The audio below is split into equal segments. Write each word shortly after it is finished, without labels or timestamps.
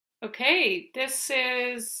Okay,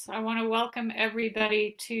 I want to welcome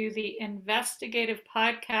everybody to the Investigative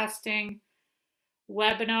Podcasting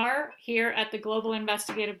webinar here at the Global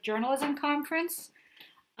Investigative Journalism Conference.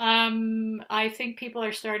 I think people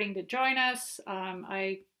are starting to join us.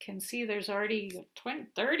 I can see there's already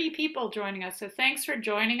 30 people joining us, so thanks for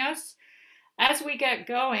joining us. As we get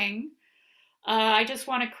going, I just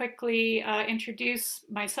want to quickly introduce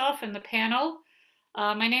myself and the panel.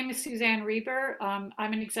 My name is Suzanne Reber. I'm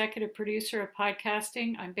an executive producer of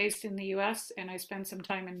podcasting. I'm based in the US and I spend some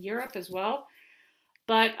time in Europe as well.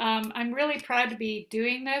 But I'm really proud to be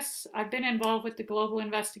doing this. I've been involved with the global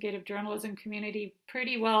investigative journalism community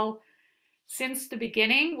pretty well since the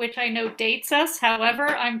beginning, which I know dates us. However,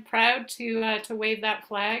 I'm proud to wave that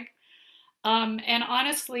flag. And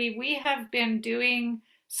honestly, we have been doing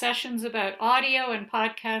sessions about audio and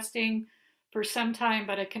podcasting for some time,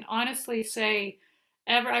 but I can honestly say,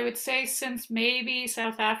 I would say since maybe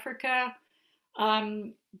South Africa,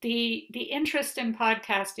 the interest in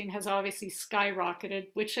podcasting has obviously skyrocketed,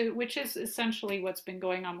 which is essentially what's been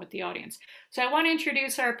going on with the audience. So I want to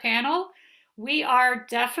introduce our panel. We are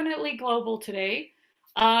definitely global today.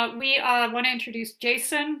 We want to introduce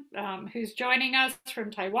Jason, who's joining us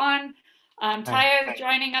from Taiwan. Taya is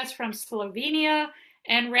joining us from Slovenia,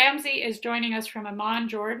 and Ramsey is joining us from Amman,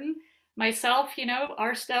 Jordan. Myself,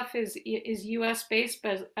 our stuff is US based,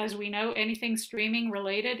 but as we know, anything streaming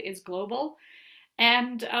related is global.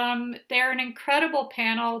 And they're an incredible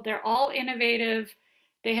panel. They're all innovative.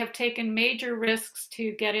 They have taken major risks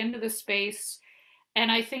to get into the space.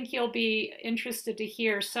 And I think you'll be interested to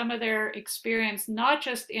hear some of their experience, not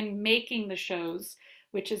just in making the shows,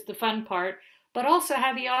 which is the fun part, but also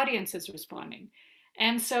how the audience is responding.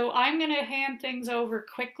 And so I'm going to hand things over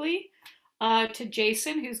quickly to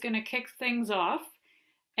Jason, who's going to kick things off.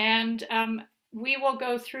 And we will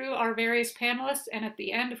go through our various panelists. And at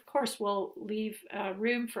the end, of course, we'll leave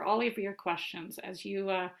room for all of your questions. As you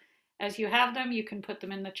have them, you can put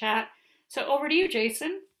them in the chat. So over to you,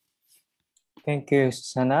 Jason. Thank you,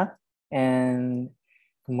 Susanna. And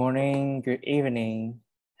good morning, good evening.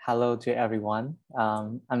 Hello to everyone.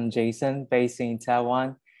 I'm Jason, based in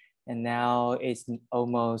Taiwan, and now it's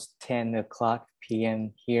almost 10 o'clock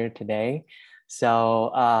p.m. here today.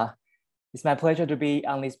 So it's my pleasure to be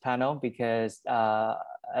on this panel because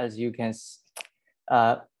as you can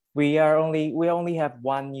we only have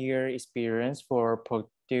 1 year experience for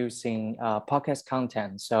producing podcast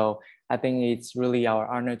content. So I think it's really our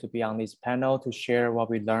honor to be on this panel to share what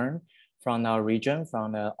we learned from our region,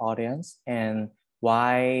 from the audience, and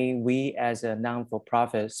why we as a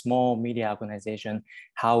non-for-profit small media organization,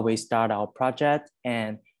 how we start our project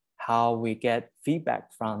and how we get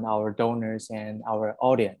feedback from our donors and our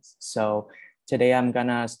audience. So today I'm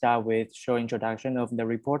gonna start with short introduction of the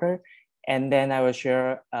reporter, and then I will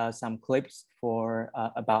share some clips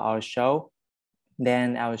about our show.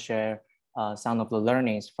 Then I will share some of the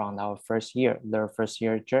learnings from our first year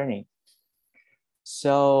journey.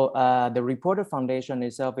 So the Reporter Foundation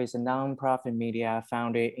itself is a nonprofit media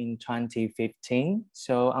founded in 2015.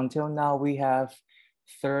 So until now, we have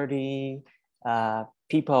 30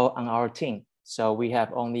 people on our team. So we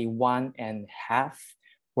have only 1.5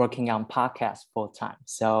 working on podcasts full time.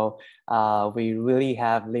 So we really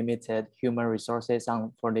have limited human resources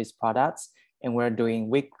for these products, and we're doing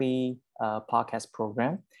weekly podcast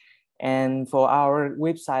program. And for our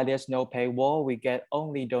website, there's no paywall. We get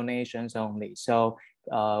only donations only. So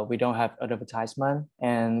we don't have advertisement,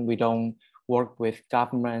 and we don't work with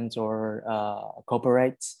governments or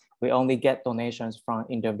corporates. We only get donations from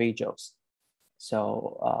individuals.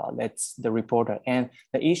 So that's the reporter. And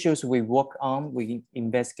the issues we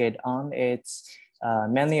investigate on, it's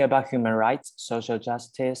mainly about human rights, social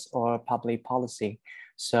justice, or public policy.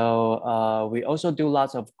 So we also do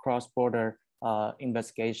lots of cross-border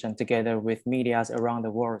investigation together with medias around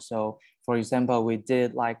the world. So for example, we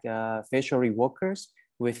did like fishery workers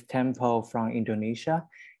with Tempo from Indonesia.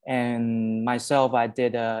 And myself, I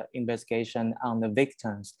did an investigation on the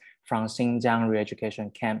victims from Xinjiang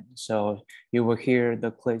re-education camp. So you will hear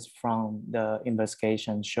the clips from the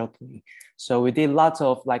investigation shortly. So we did lots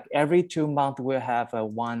of, like every 2 months, we'll have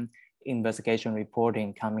one investigation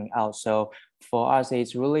reporting coming out. So for us,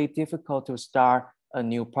 it's really difficult to start a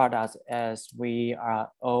new product as we are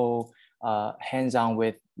all hands-on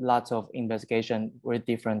with lots of investigation with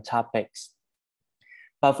different topics.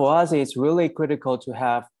 But for us, it's really critical to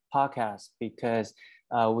have podcasts because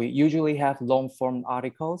we usually have long-form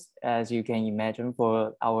articles, as you can imagine,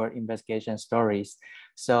 for our investigation stories.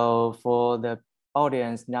 So for the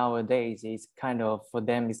audience nowadays is for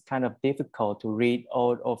them it's kind of difficult to read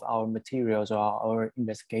all of our materials or our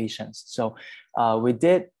investigations. So we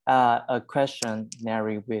did a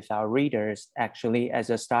questionnaire with our readers actually as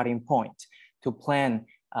a starting point to plan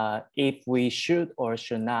if we should or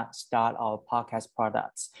should not start our podcast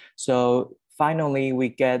products. So finally, we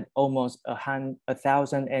get almost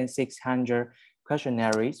 1,600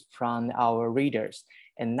 questionnaires from our readers,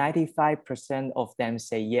 and 95% of them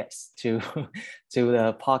say yes to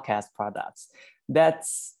the podcast products.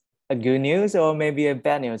 That's a good news or maybe a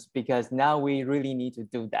bad news, because now we really need to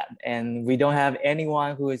do that, and we don't have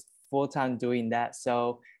anyone who is full-time doing that.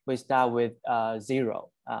 So we start with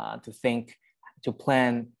zero to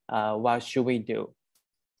plan what should we do.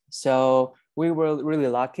 So we were really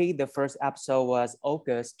lucky. The first episode was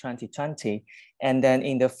August 2020. And then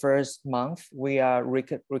in the first month, we are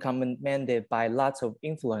recommended by lots of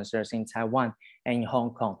influencers in Taiwan and in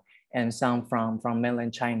Hong Kong, and some from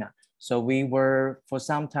mainland China. So for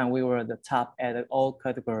some time, we were the top at all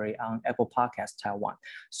category on Apple Podcasts Taiwan.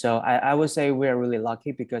 So I would say we are really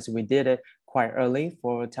lucky because we did it quite early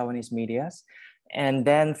for Taiwanese medias. And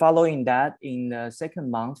then following that, in the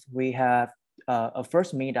second month, we have a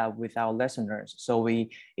first meetup with our listeners. So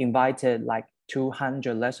we invited like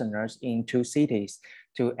 200 listeners in 2 cities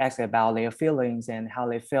to ask about their feelings and how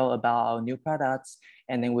they feel about our new products.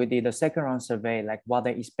 And then we did a second round survey, like what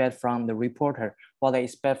they expect from the reporter, what they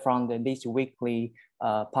expect from this weekly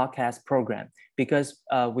podcast program. Because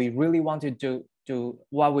we really want to do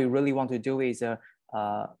is a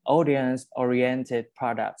audience-oriented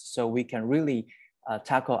product, so we can really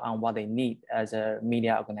tackle on what they need as a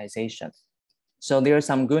media organization. So there's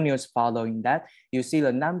some good news following that. You see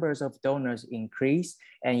the numbers of donors increase,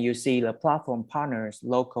 and you see the platform partners,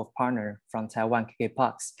 local partner from Taiwan,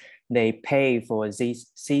 GIJCs, they pay for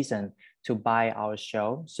this season to buy our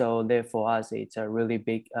show. So therefore us, it's a really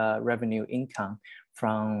big revenue income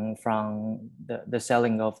from the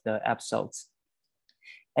selling of the episodes.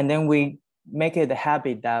 And then we make it a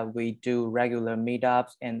habit that we do regular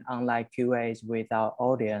meetups and online QAs with our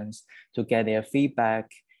audience to get their feedback,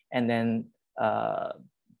 and then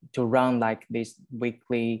to run like this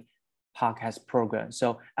weekly podcast program.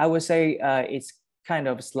 So I would say it's kind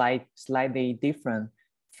of slightly different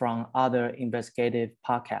from other investigative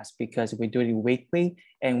podcasts because we do it weekly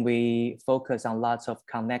and we focus on lots of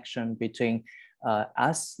connection between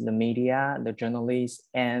us, the media, the journalists,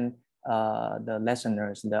 and the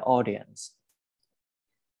listeners, the audience.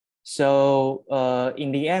 So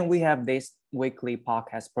in the end, we have this weekly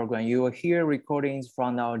podcast program. You will hear recordings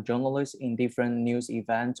from our journalists in different news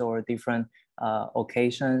events or different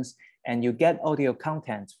occasions, and you get audio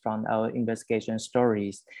content from our investigation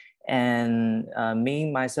stories. And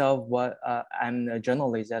me, myself, I'm a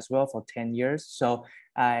journalist as well for 10 years. So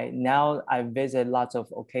now I visit lots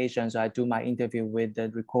of occasions. I do my interview with the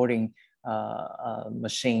recording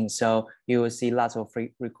machine. So you will see lots of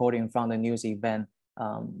recording from the news event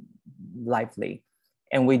lively.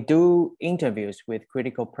 And we do interviews with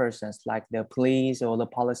critical persons like the police or the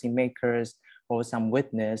policymakers or some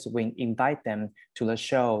witness. We invite them to the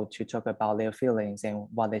show to talk about their feelings and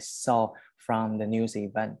what they saw from the news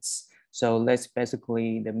events. So that's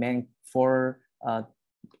basically the main 4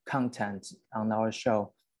 content on our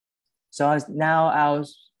show. So now I'll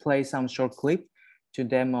play some short clip to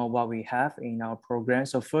demo what we have in our program.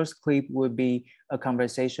 So first clip would be a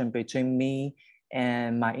conversation between me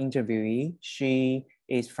and my interviewee. She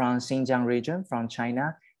is from Xinjiang region, from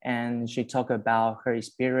China, and she talked about her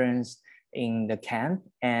experience in the camp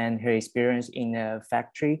and her experience in the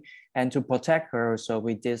factory. And to protect her, so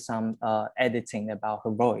we did some editing about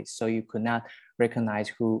her voice, so you could not recognize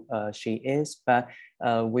who she is. But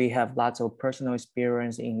we have lots of personal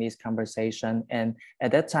experience in this conversation. And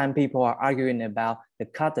at that time, people are arguing about the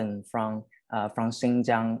cotton from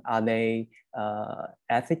Xinjiang. Are they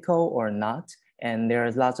ethical or not? And there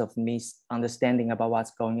is lots of misunderstanding about what's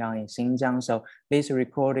going on in Xinjiang. So this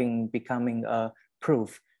recording becoming a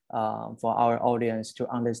proof for our audience to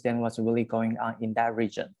understand what's really going on in that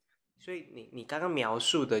region. 所以你刚刚描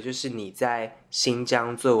述的就是你在新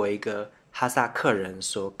疆作为一个哈萨克人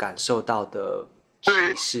所感受到的歧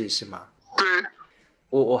视，是吗？对。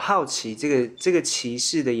我好奇这个歧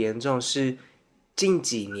视的严重是近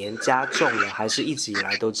几年加重了，还是一直以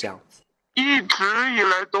来都这样子？一直以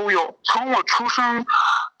来都有，从我出生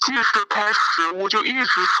记事开始，我就一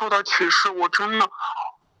直受到歧视。我真的，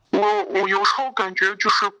我有时候感觉就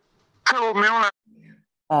是在我没有来。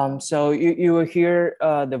So you will hear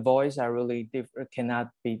the voice are really different,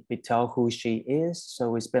 cannot be tell who she is. So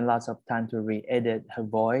we spend lots of time to re-edit her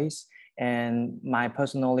voice. And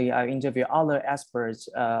personally, I interview other experts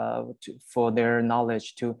for their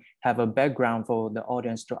knowledge to have a background for the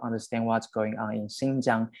audience to understand what's going on in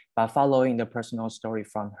Xinjiang by following the personal story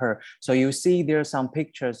from her. So you see there are some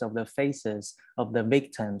pictures of the faces of the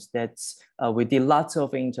victims. We did lots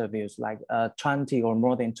of interviews, like 20 or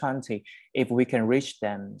more than 20, if we can reach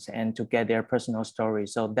them and to get their personal story.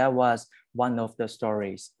 So that was one of the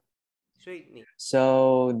stories.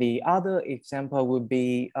 So the other example would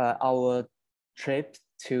be our trip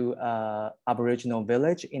to Aboriginal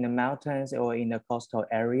village in the mountains or in the coastal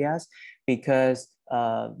areas, because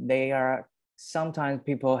sometimes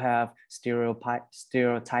people have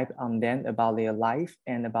stereotype on them about their life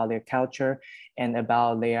and about their culture and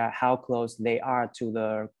about how close they are to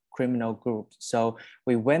the criminal groups. So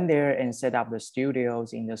we went there and set up the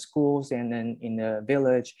studios in the schools and then in the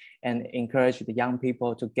village and encouraged the young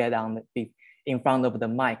people to get in front of the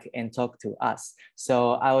mic and talk to us.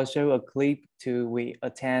 So I will show a clip we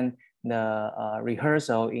attend the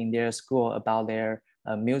rehearsal in their school about their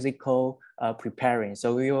musical preparing.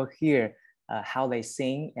 So we will hear how they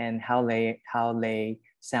sing and how they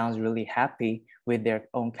sounds really happy with their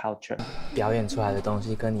own culture. 表演出来的东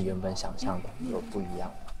西跟你原本想象的有不一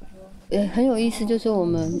样。很有意思，就是我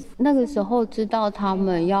们那个时候知道他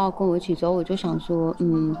们要跟我一起走，我就想说，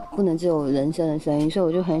不能只有人声的声音，所以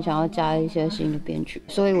我就很想要加一些新的编曲，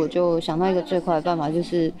所以我就想到一个最快的办法，就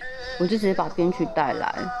是我就直接把编曲带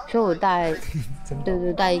来，所以我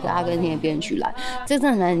带一个阿根廷的编曲来，这真的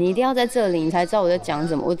很难，你一定要在这里，你才知道我在讲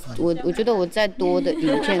什么。我觉得我再多的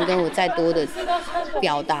影片跟我再多的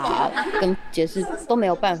表达跟解释都没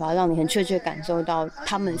有办法让你很确切感受到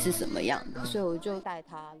他们是什么样的，所以我就带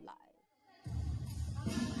他来。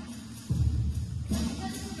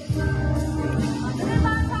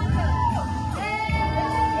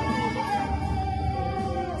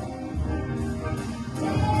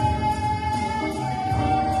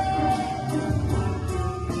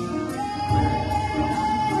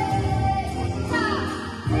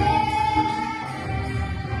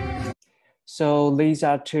So these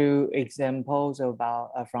are two examples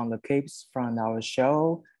about from the clips from our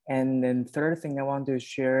show. And then third thing I want to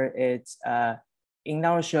share is in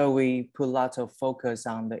our show, we put lots of focus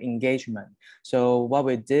on the engagement. So what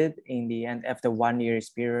we did in the end, after 1 year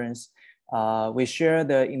experience, we share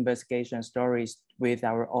the investigation stories with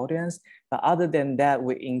our audience. But other than that,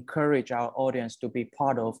 we encourage our audience to be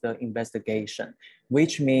part of the investigation,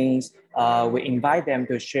 which means we invite them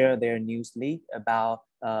to share their news lead about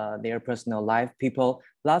their personal life.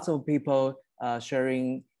 Lots of people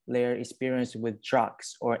sharing their experience with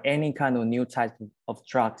drugs or any kind of new type of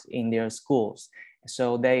drugs in their schools.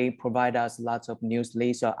 So they provide us lots of news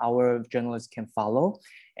leads so our journalists can follow.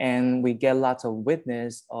 And we get lots of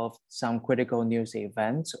witness of some critical news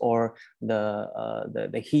events or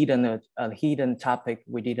the hidden topic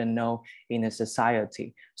we didn't know in a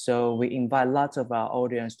society. So we invite lots of our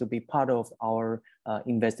audience to be part of our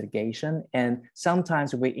investigation. And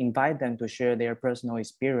sometimes we invite them to share their personal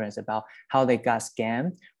experience about how they got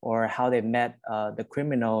scammed or how they met the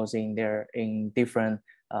criminals in different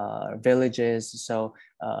villages. So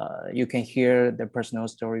you can hear the personal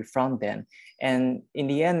story from them. And in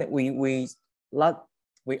the end, we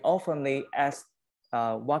often ask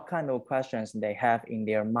what kind of questions they have in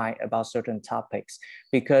their mind about certain topics,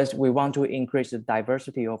 because we want to increase the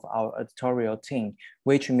diversity of our editorial team,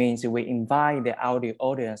 which means we invite the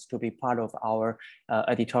audience to be part of our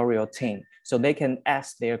editorial team so they can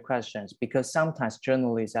ask their questions, because sometimes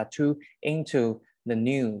journalists are too into the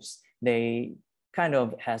news. They kind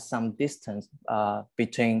of has some distance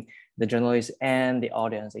between the journalist and the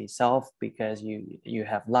audience itself, because you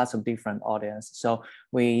have lots of different audience. So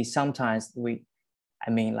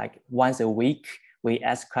like once a week, we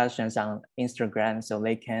ask questions on Instagram so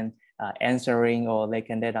they can answering or they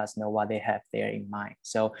can let us know what they have there in mind.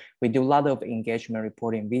 So we do a lot of engagement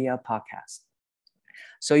reporting via podcast.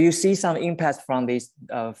 So you see some impacts from this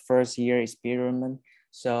first year experiment.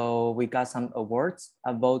 So we got some awards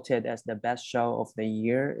voted as the best show of the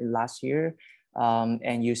year last year.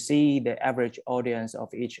 And you see the average audience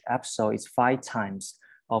of each episode is 5 times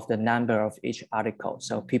of the number of each article.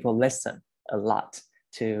 So people listen a lot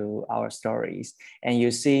to our stories. And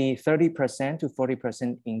you see 30% to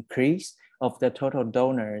 40% increase of the total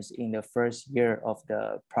donors in the first year of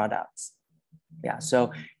the products. Yeah,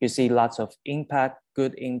 so you see lots of impact,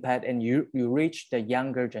 good impact, and you reach the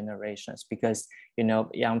younger generations, because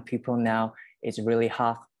young people now, it's really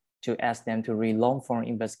hard to ask them to read long form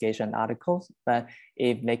investigation articles, but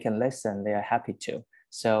if they can listen, they are happy to.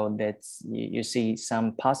 So you see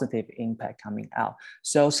some positive impact coming out.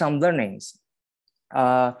 So some learnings.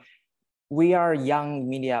 we are a young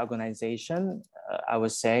media organization, I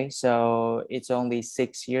would say. So it's only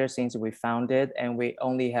 6 years since we founded, and we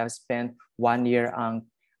only have spent 1 year on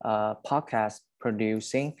podcast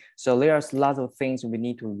producing. So there's a lot of things we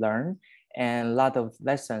need to learn and a lot of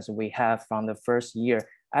lessons we have from the first year.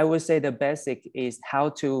 I would say the basic is how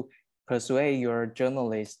to persuade your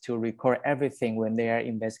journalists to record everything when they are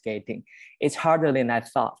investigating. It's harder than I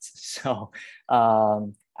thought. So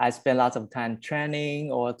I spend lots of time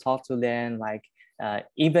training or talk to them, like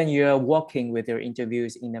even you're walking with your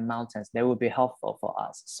interviews in the mountains, that would be helpful for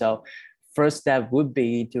us. So first step would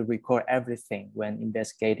be to record everything when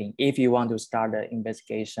investigating if you want to start an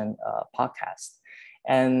investigation podcast.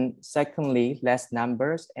 And secondly, less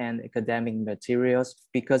numbers and academic materials,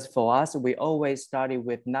 because for us, we always started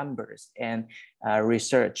with numbers and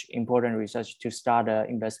research, important research to start an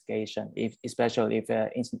investigation, especially if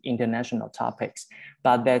it's international topics.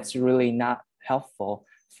 But that's really not helpful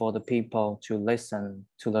for the people to listen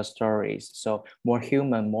to the stories. So more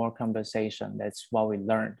human, more conversation, that's what we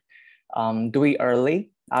learned. Do it early,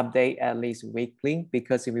 update at least weekly,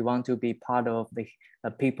 because if we want to be part of the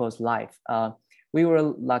people's life. We were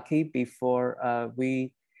lucky before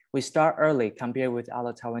we start early compared with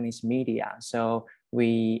other Taiwanese media. So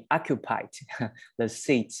we occupied the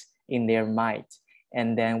seats in their mind.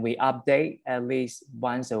 And then we update at least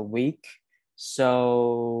once a week.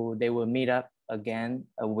 So they will meet up again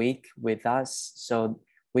a week with us so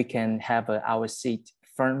we can have our seat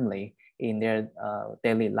firmly in their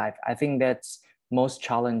daily life. I think that's most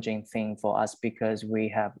challenging thing for us because we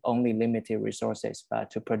have only limited resources,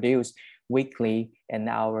 but to produce weekly an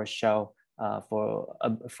hour show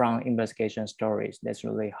from investigation stories, that's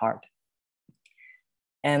really hard.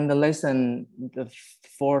 And the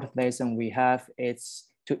fourth lesson we have is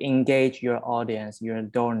to engage your audience, your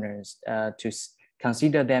donors, to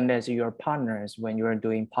consider them as your partners when you're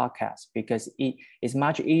doing podcasts, because it's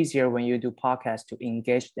much easier when you do podcasts to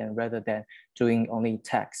engage them rather than doing only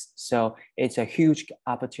text. So it's a huge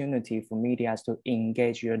opportunity for media to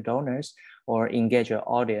engage your donors or engage your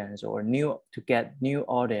audience or to get new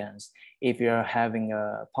audience if you're having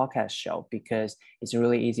a podcast show, because it's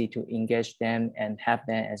really easy to engage them and have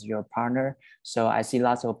them as your partner. So I see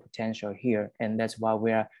lots of potential here, and that's why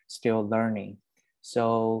we're still learning.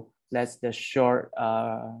 So that's the short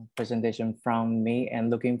presentation from me, and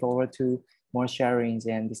looking forward to more sharings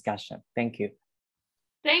and discussion. Thank you.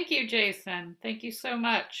 Thank you, Jason. Thank you so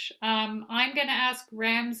much. I'm going to ask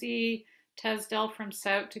Ramsey Tesdell from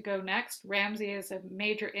SOUT to go next. Ramsey is a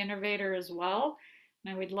major innovator as well,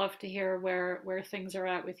 and I would love to hear where things are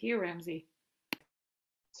at with you, Ramsey.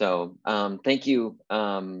 So thank you,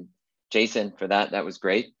 Jason, for that. That was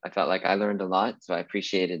great. I felt like I learned a lot, so I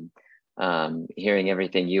appreciated hearing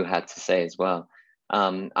everything you had to say as well.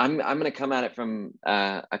 I'm going to come at it from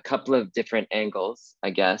a couple of different angles,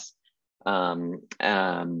 I guess. I'll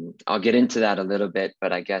get into that a little bit,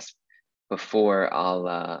 but I guess before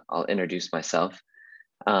I'll introduce myself.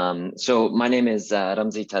 So my name is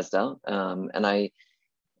Ramsey Tesdell, and I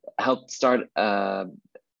helped start a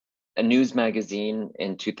news magazine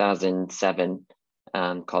in 2007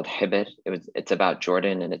 called Hibir. It's about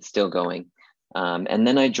Jordan, and it's still going. And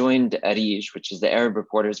then I joined ARIJ, which is the Arab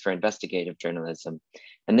Reporters for Investigative Journalism.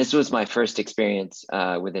 And this was my first experience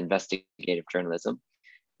with investigative journalism.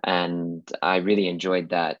 And I really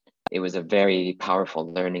enjoyed that. It was a very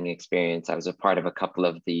powerful learning experience. I was a part of a couple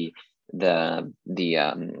of the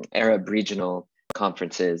Arab regional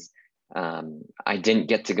conferences. I didn't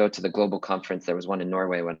get to go to the global conference. There was one in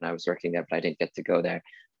Norway when I was working there, but I didn't get to go there.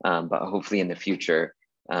 But hopefully in the future,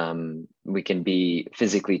 we can be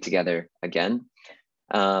physically together again.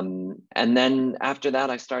 And then after that,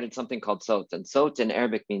 I started something called Saut. And Saut in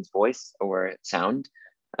Arabic means voice or sound,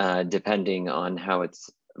 depending on how it's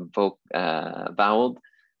voweled.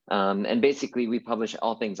 And basically, we publish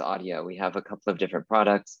all things audio. We have a couple of different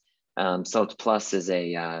products. Saut Plus is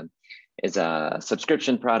a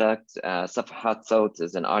subscription product. Safahat Saut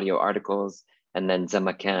is an audio articles, and then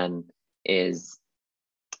Zamakan is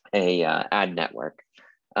a ad network.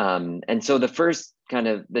 And so the first kind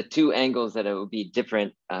of the two angles that it would be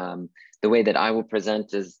different, the way that I will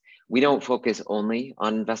present is we don't focus only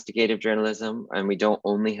on investigative journalism, and we don't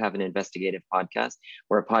only have an investigative podcast.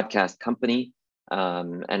 We're a podcast company,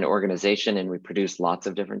 an organization, and we produce lots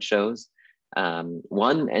of different shows.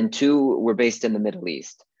 One, and two, we're based in the Middle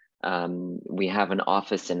East. We have an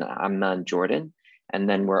office in Amman, Jordan, and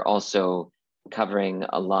then we're also covering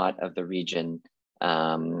a lot of the region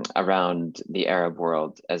around the Arab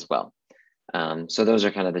world as well. So those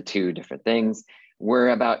are kind of the two different things. We're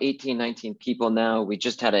about 18, 19 people now. We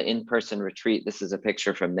just had an in-person retreat. This is a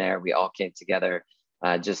picture from there. We all came together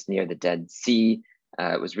just near the Dead Sea.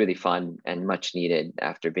 It was really fun and much needed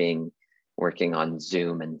after working on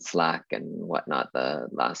Zoom and Slack and whatnot the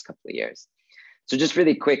last couple of years. So just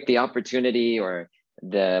really quick, the opportunity or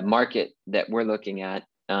the market that we're looking at,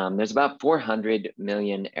 there's about 400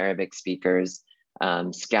 million Arabic speakers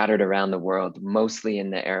scattered around the world, mostly in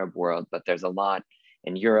the Arab world, but there's a lot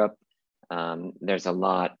in Europe. There's a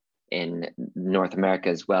lot in North America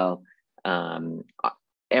as well.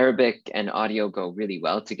 Arabic and audio go really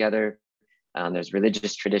well together. There's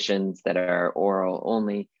religious traditions that are oral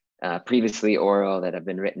only, previously oral, that have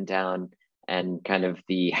been written down, and kind of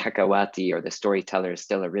the hakawati, or the storyteller, is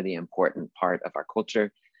still a really important part of our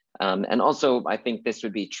culture. And also, I think this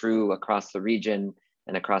would be true across the region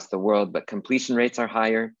and across the world, but completion rates are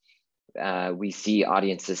higher. We see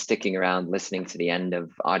audiences sticking around listening to the end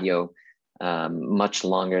of audio much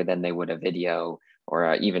longer than they would a video,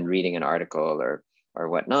 or even reading an article or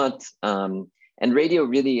whatnot. And radio,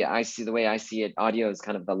 really, the way I see it, audio is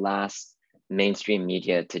kind of the last mainstream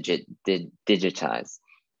media to digitize.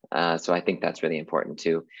 So I think that's really important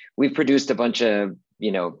too. We've produced a bunch of,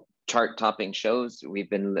 chart-topping shows. We've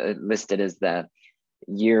been listed as the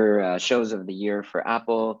shows of the year for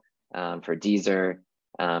Apple, for Deezer,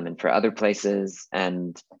 and for other places.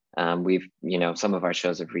 And we've, some of our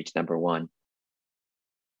shows have reached #1.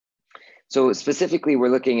 So specifically, we're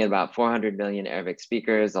looking at about 400 million Arabic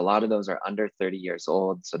speakers. A lot of those are under 30 years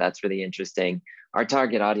old. So that's really interesting. Our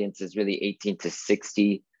target audience is really 18 to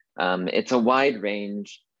 60. It's a wide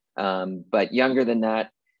range, but younger than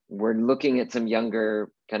that, we're looking at some younger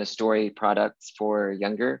kind of story products for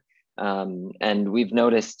younger. And we've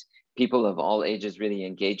noticed people of all ages really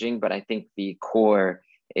engaging, but I think the core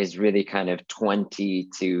is really kind of 20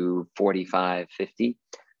 to 45, 50.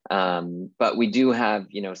 But we do have,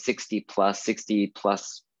 60 plus,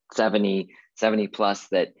 70 plus,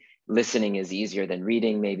 that listening is easier than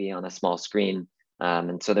reading, maybe on a small screen.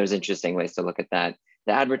 And so there's interesting ways to look at that.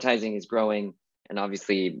 The advertising is growing, and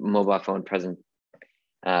obviously mobile phone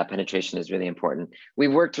penetration is really important.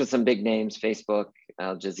 We've worked with some big names: Facebook,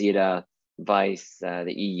 Al Jazeera, Vice,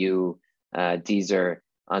 the EU, Deezer,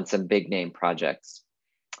 on some big name projects.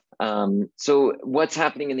 So what's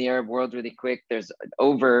happening in the Arab world, really quick? There's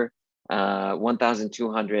over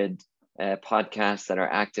 1,200 podcasts that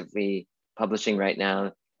are actively publishing right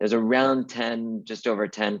now. There's around 10, just over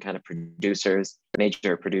 10 kind of producers,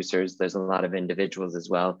 major producers. There's a lot of individuals as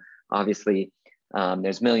well. Obviously,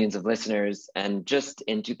 there's millions of listeners. And just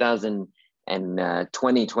in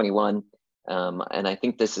 2021, and I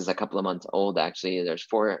think this is a couple of months old, actually, there's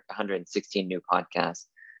 416 new podcasts.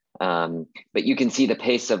 But you can see the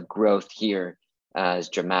pace of growth here is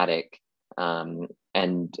dramatic. And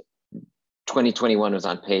 2021 was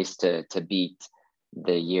on pace to beat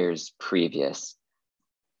the years previous.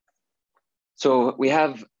 So we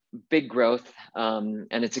have big growth, and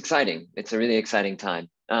it's exciting. It's a really exciting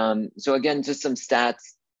time. So again, just some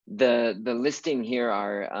stats. The listing here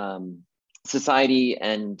are society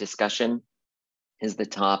and discussion is the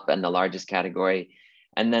top and the largest category.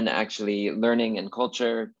 And then actually learning and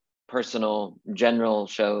culture, personal, general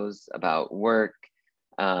shows about work,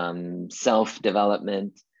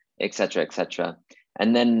 self-development, et cetera,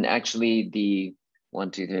 And then actually the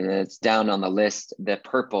 1, 2, 3, it's down on the list, the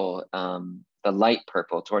purple, the light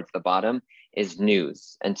purple towards the bottom is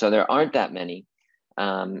news. And so there aren't that many,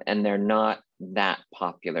 and they're not that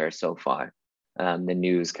popular so far. The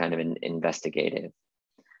news kind of investigative.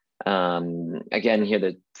 Again, here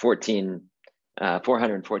the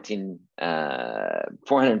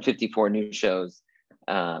 454 new shows,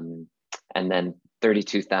 and then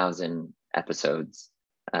 32,000 episodes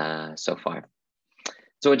so far.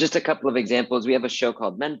 So just a couple of examples. We have a show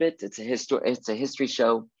called Menbit. It's a history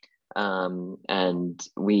show, and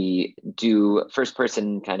we do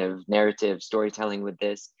first-person kind of narrative storytelling with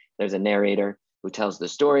this. There's a narrator who tells the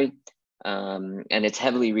story, and it's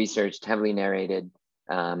heavily researched, heavily narrated,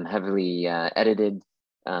 heavily edited,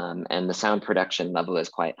 and the sound production level is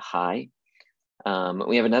quite high.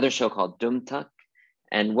 We have another show called Dumtak,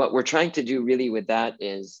 and what we're trying to do really with that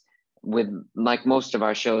is, like most of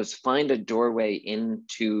our shows, find a doorway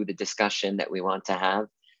into the discussion that we want to have.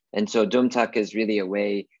 And so Dumtak is really a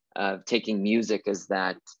way of taking music as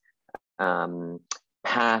that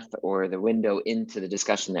path or the window into the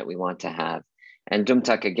discussion that we want to have. And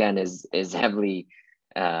Dumtak, again, is heavily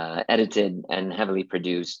edited and heavily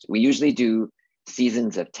produced. We usually do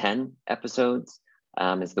seasons of 10 episodes,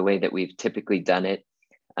 is the way that we've typically done it.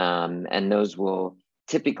 And those will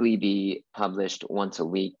typically be published once a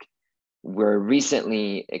week. We're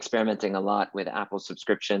recently experimenting a lot with Apple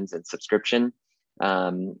subscriptions and subscription.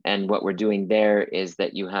 And what we're doing there is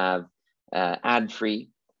that you have ad-free,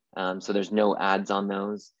 so there's no ads on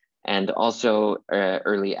those, and also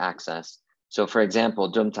early access. So for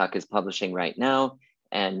example, Dumtak is publishing right now,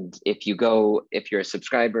 and if you're a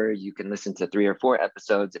subscriber, you can listen to 3 or 4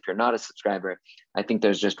 episodes. If you're not a subscriber, I think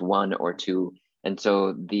there's just 1 or 2. And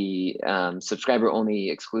so the subscriber-only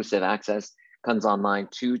exclusive access comes online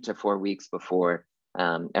 2 to 4 weeks before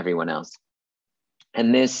everyone else.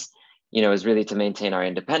 And this, is really to maintain our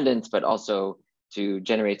independence, but also to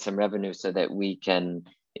generate some revenue so that we can,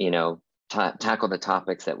 tackle the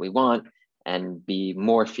topics that we want and be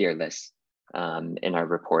more fearless in our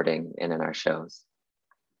reporting and in our shows.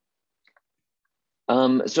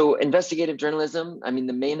 So investigative journalism,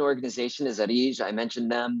 the main organization is GIJCs. I mentioned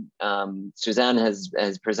them. Suzanne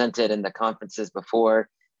has presented in the conferences before.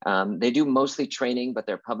 They do mostly training, but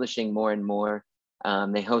they're publishing more and more.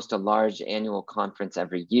 They host a large annual conference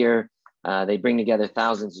every year. They bring together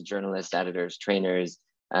thousands of journalists, editors, trainers,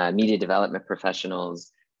 media development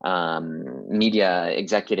professionals, media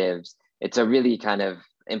executives. It's a really kind of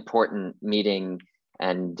important meeting,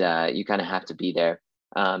 and you kind of have to be there.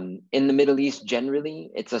 In the Middle East,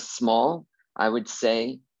 generally, it's a small, I would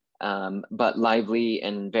say, but lively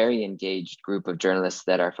and very engaged group of journalists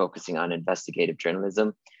that are focusing on investigative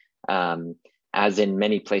journalism. As in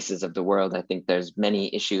many places of the world, I think there's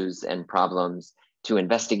many issues and problems to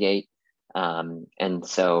investigate. And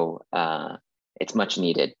so it's much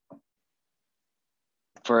needed.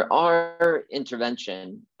 For our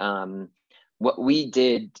intervention, what we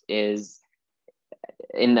did is,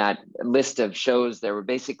 in that list of shows, there were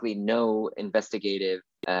basically no investigative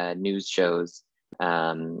news shows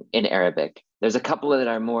in Arabic. There's a couple that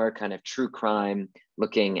are more kind of true crime,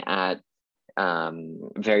 looking at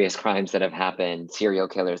various crimes that have happened, serial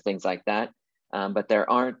killers, things like that. But there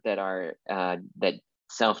aren't that are that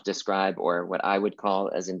self-describe or what I would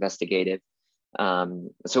call as investigative.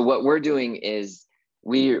 So what we're doing is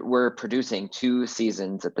we're producing 2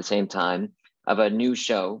 seasons at the same time of a new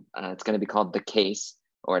show. It's going to be called The Case,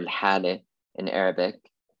 or Al-Hale in Arabic.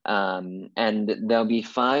 And there'll be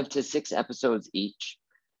 5 to 6 episodes each.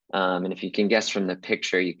 And if you can guess from the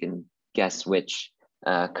picture, you can guess which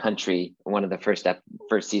country one of the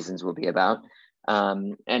first seasons will be about.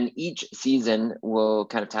 And each season will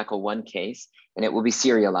kind of tackle one case, and it will be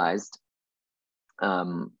serialized.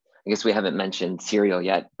 I guess we haven't mentioned serial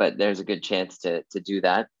yet, but there's a good chance to do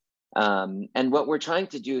that. And what we're trying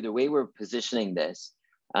to do, the way we're positioning this,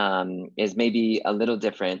 is maybe a little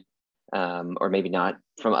different, or maybe not,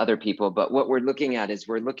 from other people. But what we're looking at is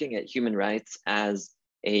we're looking at human rights as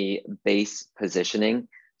a base positioning.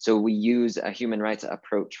 So we use a human rights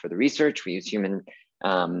approach for the research. We use human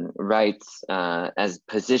rights as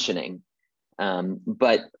positioning,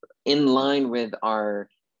 but in line with our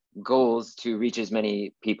goals to reach as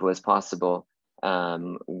many people as possible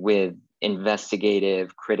with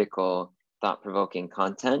investigative, critical, thought-provoking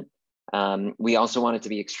content. We also want it to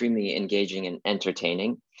be extremely engaging and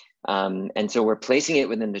entertaining. And so we're placing it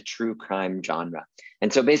within the true crime genre.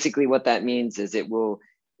 And so basically what that means is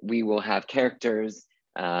we will have characters,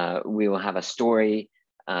 we will have a story,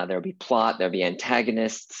 there will be plot, there'll be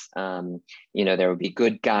antagonists, there will be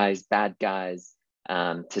good guys, bad guys,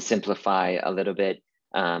 to simplify a little bit.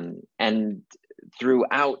 And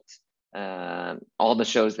throughout all the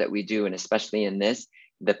shows that we do, and especially in this,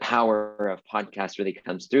 the power of podcast really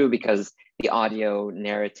comes through, because the audio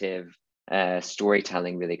narrative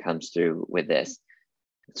storytelling really comes through with this.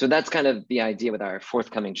 So that's kind of the idea with our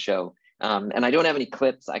forthcoming show. And I don't have any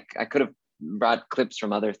clips. I could have brought clips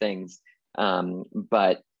from other things,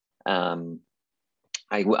 but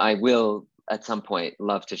I will at some point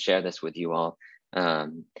love to share this with you all.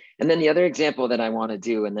 And then the other example that I want to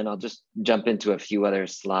do, and then I'll just jump into a few other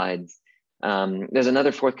slides. There's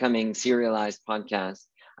another forthcoming serialized podcast.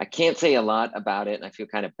 I can't say a lot about it, and I feel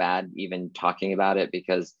kind of bad even talking about it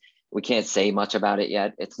because we can't say much about it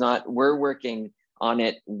yet. We're working on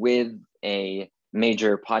it with a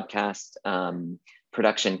major podcast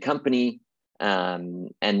production company,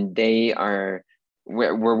 and we're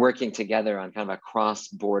working together on kind of a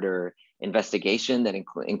cross-border investigation that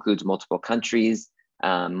includes multiple countries,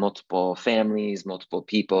 multiple families, multiple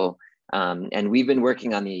people. And we've been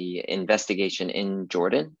working on the investigation in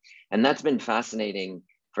Jordan, and that's been fascinating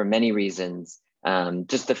for many reasons.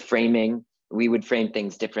 Just the framing, we would frame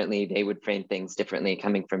things differently, they would frame things differently,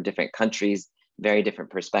 coming from different countries, very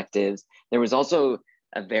different perspectives. There was also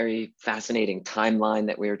a very fascinating timeline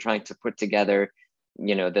that we were trying to put together.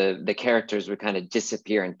 The characters would kind of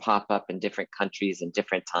disappear and pop up in different countries and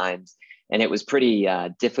different times. And it was pretty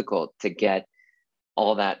difficult to get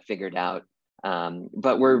all that figured out.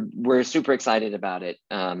 But we're super excited about it.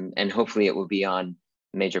 And hopefully it will be on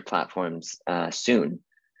major platforms soon.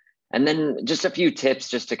 And then just a few tips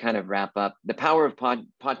just to kind of wrap up. The power of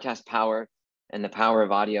podcast power and the power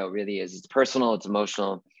of audio really is it's personal, it's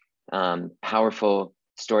emotional, powerful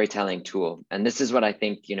storytelling tool. And this is what I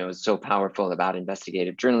think, is so powerful about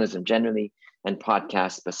investigative journalism generally and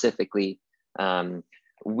podcasts specifically.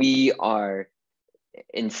 We are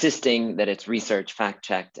insisting that it's research,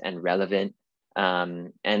 fact-checked, and relevant.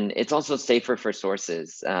 And it's also safer for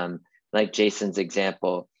sources. Like Jason's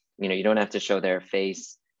example, you don't have to show their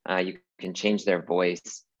face. You can change their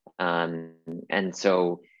voice. And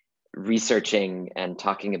so researching and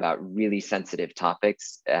talking about really sensitive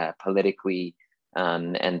topics politically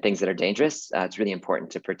and things that are dangerous, it's really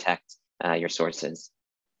important to protect your sources.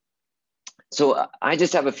 So I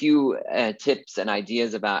just have a few tips and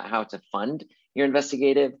ideas about how to fund your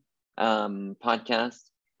investigative podcast.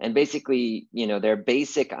 And basically, they're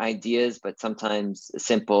basic ideas, but sometimes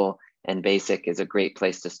simple and basic is a great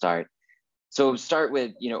place to start. So start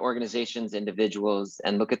with, organizations, individuals,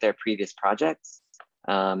 and look at their previous projects.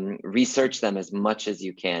 Research them as much as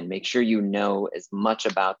you can. Make sure you know as much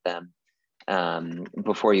about them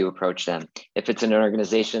before you approach them. If it's an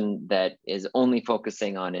organization that is only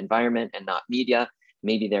focusing on environment and not media,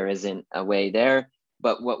 maybe there isn't a way there.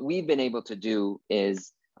 But what we've been able to do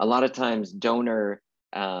is a lot of times donor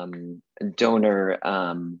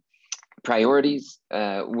priorities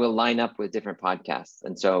will line up with different podcasts.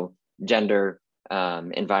 And so gender,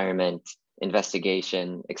 environment,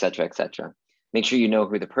 investigation, et cetera. Make sure you know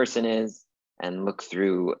who the person is and look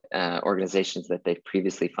through organizations that they've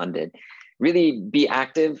previously funded. Really be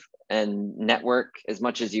active and network as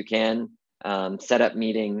much as you can. Set up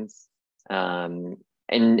meetings and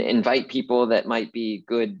invite people that might be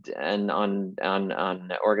good and on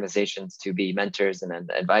organizations to be mentors and an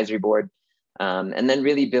advisory board. And then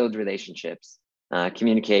really build relationships.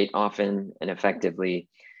 Communicate often and effectively.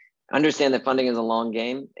 Understand that funding is a long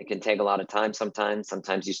game. It can take a lot of time sometimes.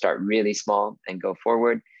 Sometimes you start really small and go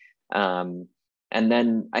forward. And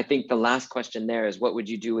then I think the last question there is, what would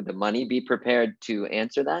you do with the money? Be prepared to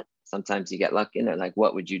answer that. Sometimes you get lucky and they're like,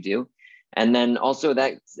 what would you do? And then also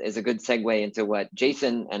that is a good segue into what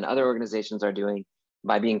Jason and other organizations are doing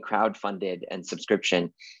by being crowdfunded and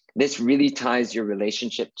subscription. This really ties your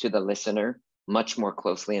relationship to the listener much more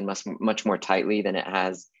closely and much more tightly than it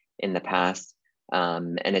has in the past.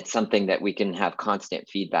 And it's something that we can have constant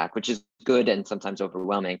feedback, which is good and sometimes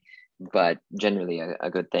overwhelming, but generally a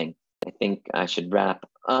good thing. I think I should wrap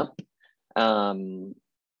up.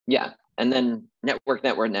 Yeah, and then network.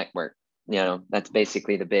 That's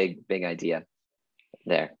basically the big idea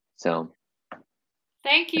there. So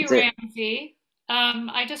thank you, Ramsey.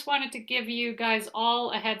 I just wanted to give you guys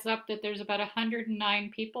all a heads up that there's about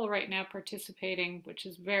 109 people right now participating, which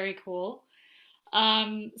is very cool.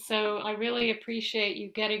 So I really appreciate you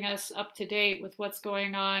getting us up to date with what's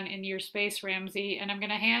going on in your space, Ramsey. And I'm going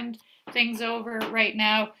to hand things over right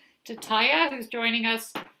now to Taya, who's joining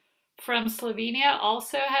us from Slovenia,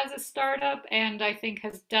 also has a startup and I think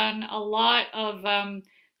has done a lot of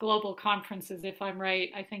global conferences, if I'm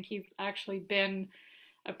right. I think you've actually been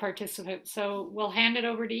a participant. So we'll hand it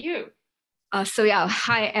over to you.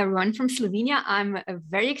 Hi everyone from Slovenia. I'm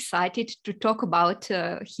very excited to talk about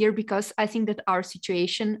here because I think that our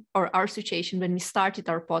situation when we started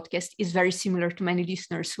our podcast is very similar to many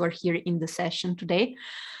listeners who are here in the session today.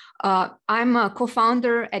 I'm a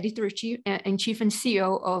co-founder, editor-in-chief and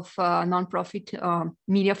CEO of nonprofit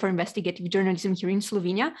Media for Investigative Journalism here in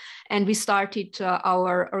Slovenia. And we started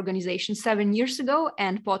our organization 7 years ago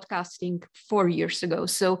and podcasting 4 years ago.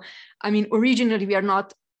 So, originally we are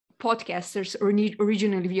not podcasters.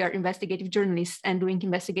 Originally we are investigative journalists and doing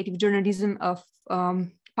investigative journalism of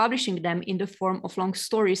publishing them in the form of long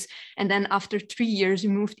stories. And then after 3 years, we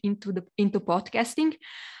moved into podcasting.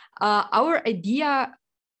 Our idea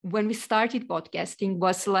when we started podcasting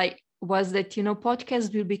was that,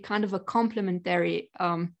 podcast will be kind of a complementary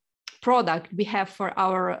product we have for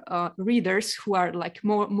our readers who are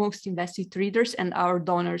most invested readers and our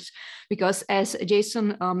donors. Because as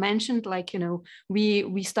Jason mentioned,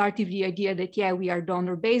 we started the idea that, we are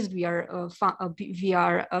donor based, we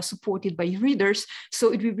are supported by readers.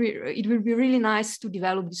 So it will be really nice to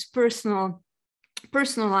develop this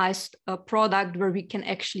personalized product where we can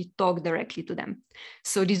actually talk directly to them.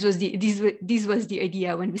 So this was the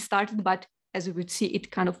idea when we started, but as we would see,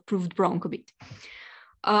 it kind of proved wrong a bit.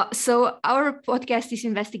 So our podcast is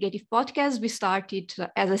Investigative Podcast. We started,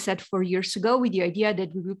 as I said, 4 years ago with the idea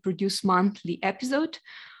that we will produce monthly episode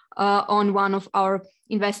on one of our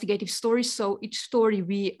investigative stories. So each story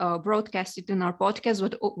we broadcasted in our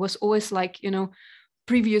podcast was always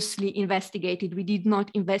previously investigated. We did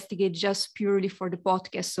not investigate just purely for the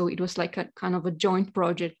podcast. So it was like a kind of a joint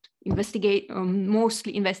project,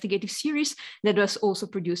 mostly investigative series that was also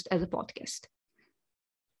produced as a podcast.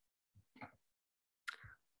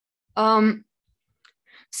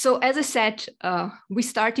 So as I said, we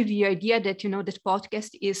started the idea that, that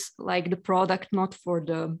podcast is like the product, not for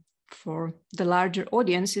the larger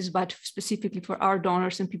audiences, but specifically for our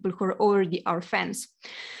donors and people who are already our fans.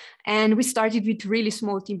 And we started with really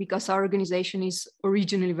small team because our organization is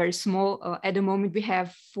originally very small. At the moment, we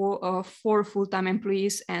have four full-time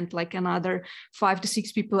employees and like another 5 to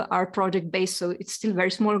 6 people are project-based. So it's still a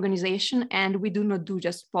very small organization. And we do not do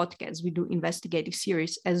just podcasts. We do investigative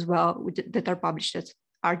series as well that are published as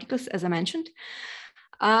articles, as I mentioned.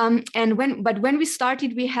 But when we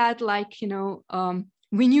started, we had like,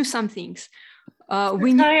 we knew some things.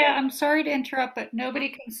 I'm sorry to interrupt, but nobody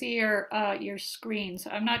can see your screen.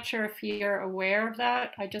 So I'm not sure if you're aware of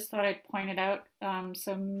that. I just thought I'd point it out.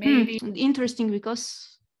 So maybe interesting,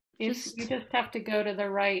 because you just have to go to the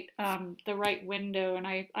right window. And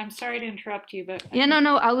I'm sorry to interrupt you, but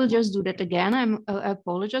no, I will just do that again. I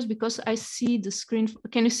apologize because I see the screen.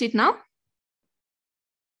 Can you see it now?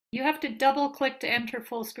 You have to double click to enter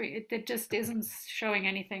full screen. It just isn't showing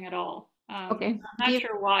anything at all. Okay. I'm not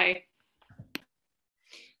sure why.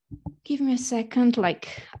 Give me a second.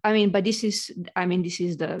 But this is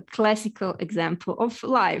the classical example of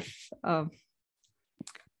life.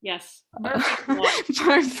 Yes.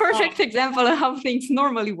 Perfect example of how things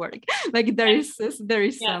normally work. Like there is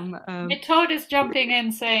some. Methode is jumping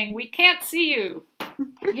in saying, "We can't see you.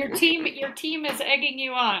 Your team is egging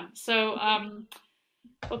you on." So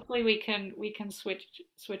hopefully we can switch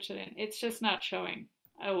it in. It's just not showing.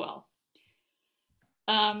 Oh well.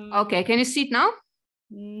 Okay, can you see it now?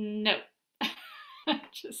 No. I'm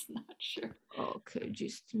just not sure. Okay,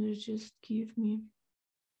 just give me.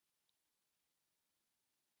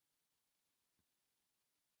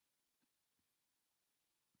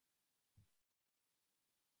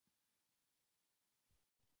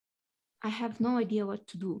 I have no idea what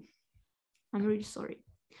to do. I'm really sorry.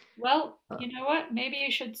 Well, you know what? Maybe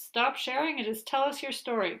you should stop sharing and just tell us your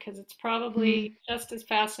story, because it's probably just as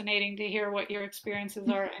fascinating to hear what your experiences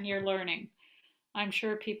are and your learning. I'm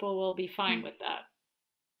sure people will be fine with that.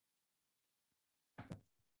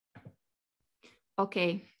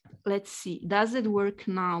 Okay, let's see. Does it work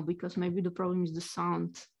now? Because maybe the problem is the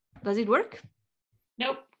sound. Does it work?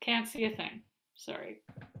 Nope, can't see a thing. Sorry.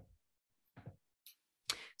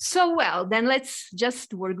 So, well, then let's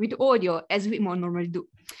just work with audio as we more normally do.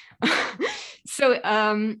 So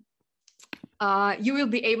you will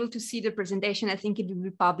be able to see the presentation. I think it will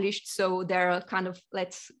be published. So there are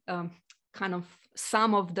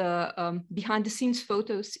some of the behind the scenes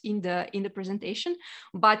photos in the presentation,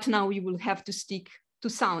 but now we will have to stick to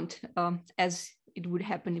sound as it would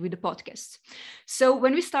happen with the podcasts. So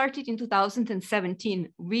when we started in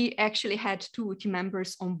 2017, we actually had 2 team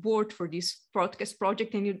members on board for this podcast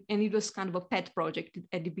project, and it was kind of a pet project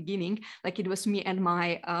at the beginning. Like it was me and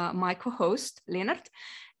my co-host Leonard.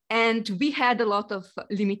 And we had a lot of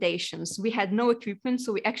limitations. We had no equipment,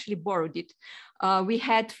 so we actually borrowed it. We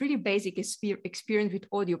had really basic experience with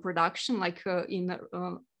audio production, like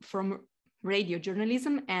from radio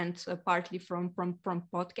journalism and partly from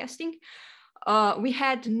podcasting. We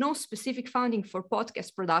had no specific funding for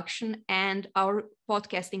podcast production, and our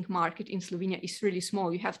podcasting market in Slovenia is really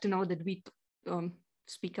small. You have to know that we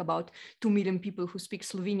speak about 2 million people who speak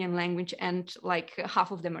Slovenian language, and like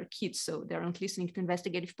half of them are kids, so they aren't listening to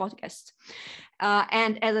investigative podcasts.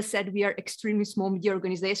 And as I said, we are extremely small media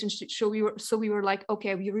organizations. So we were like,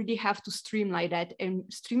 okay, we really have to streamline that and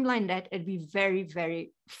be very,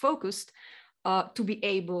 very focused to be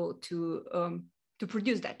able to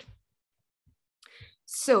produce that.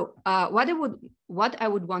 So what I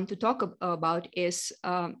would want to talk about is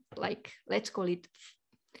let's call it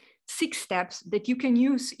 6 steps that you can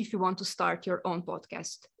use if you want to start your own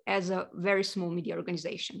podcast as a very small media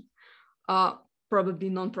organization, probably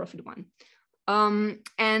non-profit one. I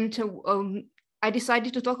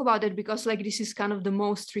decided to talk about it because this is kind of the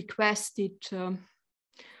most requested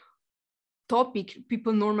topic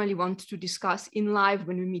people normally want to discuss in live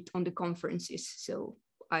when we meet on the conferences. So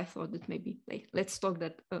I thought that maybe let's talk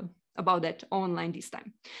about that online this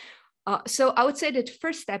time. So I would say that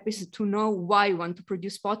first step is to know why you want to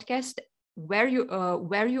produce podcast, where you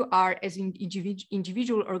are as an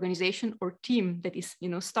individual organization or team that is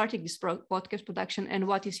starting this podcast production, and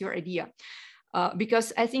what is your idea.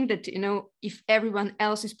 Because I think that if everyone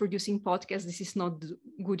else is producing podcasts, this is not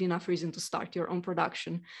good enough reason to start your own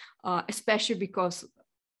production, especially because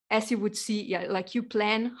as you would see, yeah, like you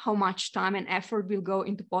plan how much time and effort will go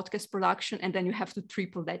into podcast production, and then you have to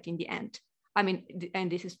triple that in the end. I mean,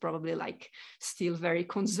 and this is probably like still very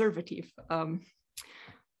conservative,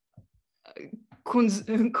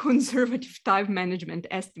 conservative time management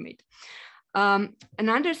estimate.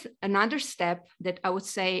 Another step that I would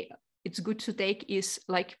say it's good to take is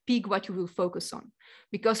like pick what you will focus on,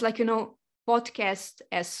 because like, you know, podcast,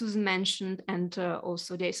 as Susan mentioned, and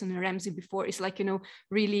also Jason and Ramsey before, is like, you know,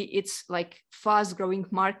 really it's like fast growing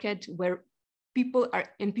market where people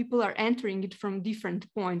are entering it from different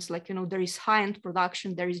points. Like, you know, there is high-end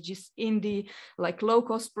production, there is just indie, like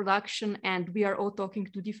low-cost production, and we are all talking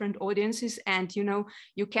to different audiences. And, you know,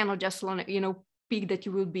 you cannot just, you know, pick that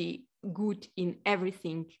you will be good in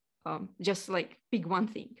everything, just like pick one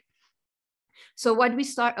thing. So what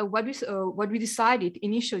we decided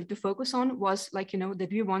initially to focus on was like, you know,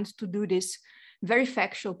 that we want to do this very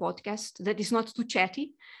factual podcast that is not too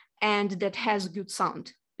chatty and that has good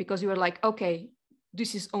sound, because we were like, okay,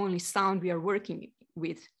 this is only sound we are working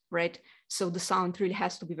with, right? So the sound really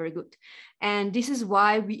has to be very good. And this is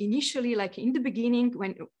why we initially, like in the beginning,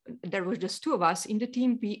 when there was just two of us in the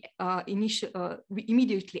team, we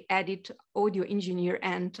immediately added audio engineer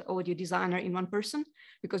and audio designer in one person,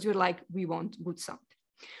 because we were like, we want good sound.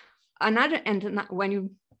 When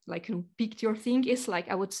you like, you know, picked your thing, is like,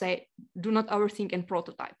 I would say, do not overthink and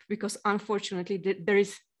prototype, because unfortunately there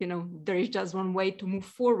is just one way to move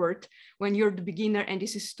forward when you're the beginner, and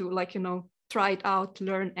this is to, like, you know, try it out,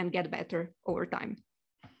 learn, and get better over time.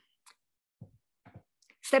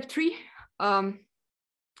 Step 3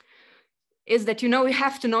 is that, you know, you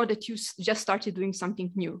have to know that you just started doing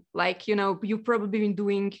something new. Like, you know, you've probably been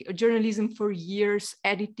doing journalism for years,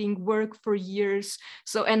 editing work for years.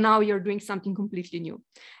 So, and now you're doing something completely new.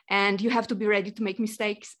 And you have to be ready to make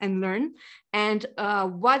mistakes and learn. And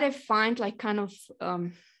what I find like kind of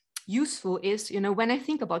useful is, you know, when I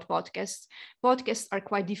think about podcasts are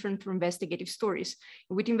quite different from investigative stories.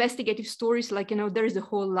 With investigative stories, like, you know, there is a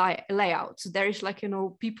whole layout. So there is like, you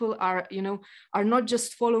know, people are not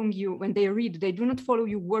just following you when they read, they do not follow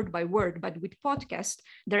you word by word, but with podcast,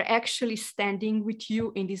 they're actually standing with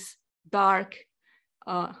you in this dark,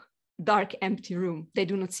 empty room. They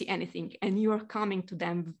do not see anything, and you are coming to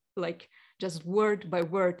them like just word by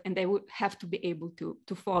word, and they would have to be able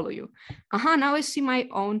to follow you. Now I see my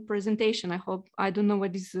own presentation. I don't know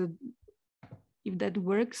what is, if that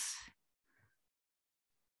works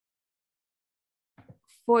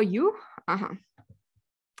for you.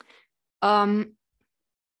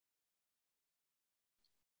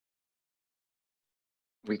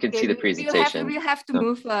 We can see the presentation. We'll have to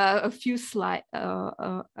move a few slides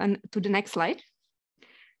to the next slide.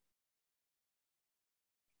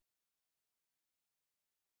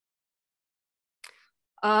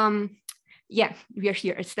 Yeah, we are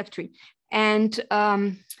here at step 3. And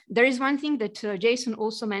there is one thing that Jason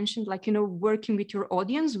also mentioned, like, you know, working with your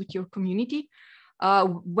audience, with your community.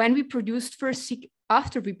 When we produced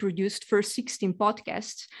after we produced first 16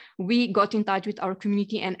 podcasts, we got in touch with our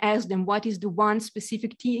community and asked them what is the one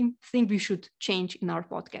specific thing we should change in our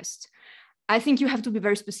podcasts. I think you have to be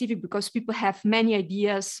very specific, because people have many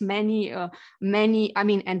ideas, many, I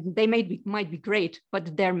mean, and they might be great,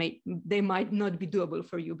 but they might not be doable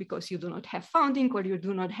for you because you do not have funding, or you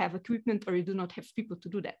do not have equipment, or you do not have people to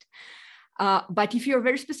do that. But if you're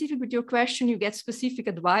very specific with your question, you get specific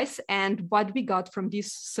advice. And what we got from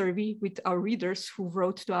this survey with our readers who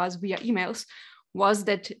wrote to us via emails was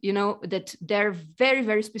that, you know, that they're very,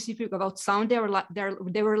 very specific about sound. They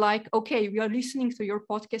were like, okay, we are listening to your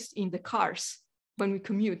podcast in the cars when we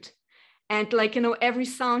commute. And like, you know, every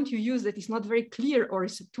sound you use that is not very clear or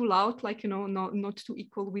is too loud, like, you know, not too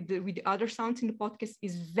equal with the other sounds in the podcast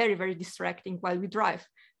is very, very distracting while we drive.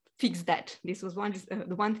 Fix that. This was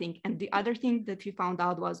the one thing. And the other thing that we found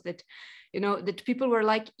out was that, you know, that people were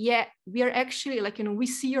like, yeah, we are actually like, you know, we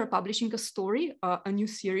see you're publishing a story, a new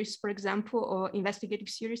series, for example, or investigative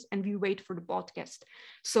series, and we wait for the podcast.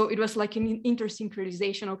 So it was like an interesting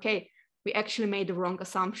realization. Okay, we actually made the wrong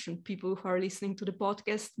assumption. People who are listening to the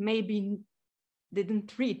podcast maybe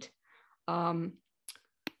didn't read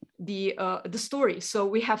the story. So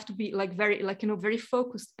we have to be like very, like, you know, very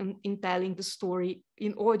focused in telling the story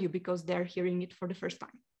in audio, because they're hearing it for the first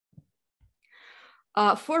time.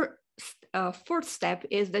 Fourth step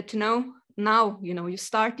is that, you know, now, you know, you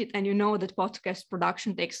started and you know that podcast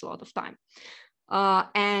production takes a lot of time.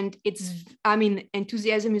 And it's, I mean,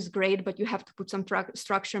 enthusiasm is great, but you have to put some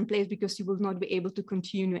structure in place, because you will not be able to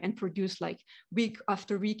continue and produce like week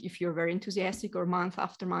after week if you're very enthusiastic, or month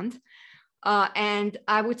after month. And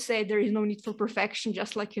I would say there is no need for perfection,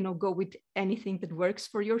 just like, you know, go with anything that works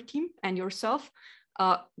for your team and yourself.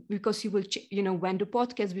 because you will, when the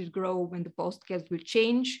podcast will grow, when the podcast will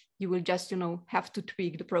change, you will just, have to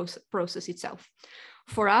tweak the process itself.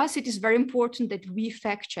 For us, it is very important that we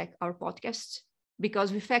fact check our podcasts,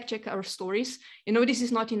 because we fact check our stories. This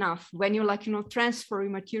is not enough. When you transfer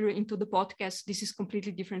your material into the podcast, this is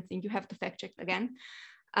completely different thing. You have to fact check again.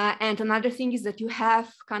 And another thing is that you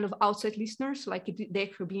have kind of outside listeners, like they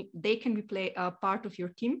can be part of your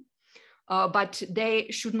team. But they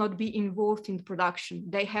should not be involved in the production.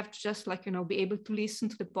 They have to just be able to listen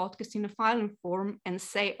to the podcast in a file form and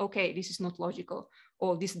say, okay, this is not logical,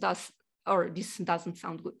 or this doesn't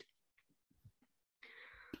sound good.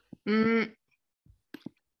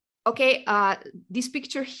 Okay, this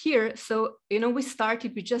picture here. So, we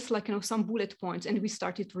started with just some bullet points, and we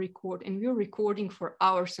started to record, and we were recording for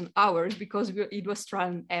hours and hours because it was trial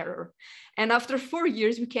and error. And after 4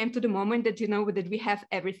 years, we came to the moment that, that we have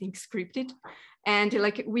everything scripted, and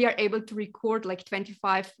we are able to record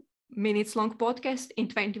 25 minutes long podcast in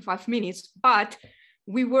 25 minutes, but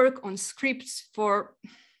we work on scripts for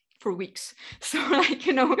weeks. So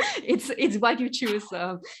it's what you choose.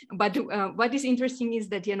 But what is interesting is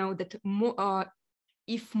that, that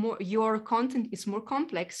if your content is more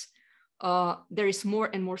complex, there is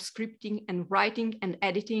more and more scripting and writing and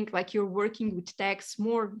editing, you're working with text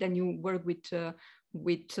more than you work with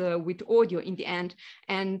audio in the end.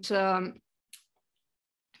 And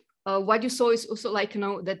what you saw is also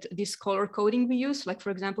that this color coding we use,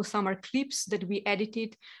 for example, some are clips that we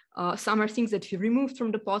edited, some are things that we removed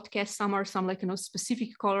from the podcast, some are specific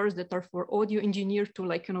colors that are for audio engineer to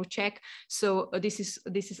check. So this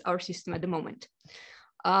is our system at the moment.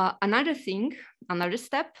 Another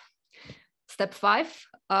step 5,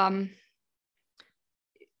 I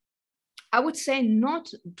would say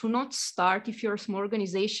not start if you're a small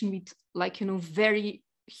organization with very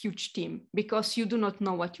huge team, because you do not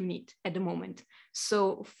know what you need at the moment.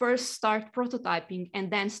 So first start prototyping and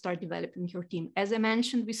then start developing your team. As I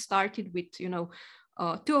mentioned, we started with 2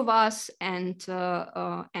 of us and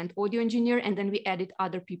audio engineer, and then we added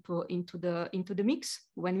other people into the mix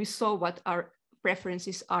when we saw what our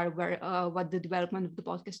preferences are, what the development of the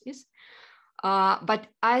podcast is. But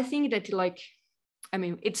I think that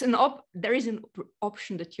it's there is an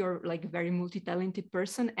option that you're a very multi-talented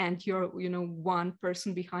person and you're one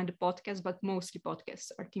person behind the podcast, but mostly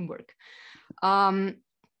podcasts are teamwork.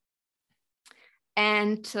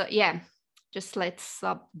 Just let's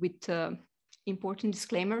stop with important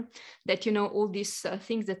disclaimer that all these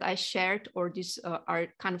things that I shared, or these are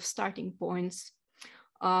kind of starting points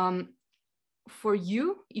for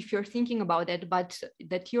you if you're thinking about it, but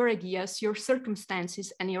that your ideas, your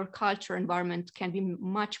circumstances, and your culture environment can be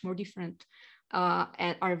much more different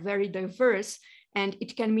and are very diverse. And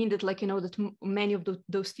it can mean that that many of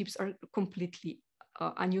those tips are completely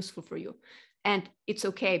unuseful for you. And it's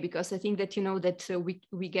okay, because I think that that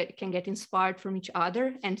we can get inspired from each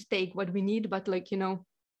other and take what we need, but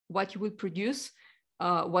what you will produce,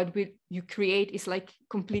 what you create is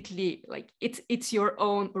completely it's your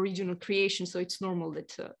own original creation. So it's normal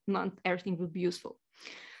that not everything will be useful.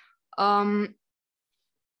 Can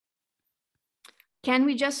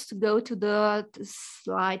we just go to the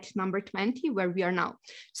slide number 20 where we are now?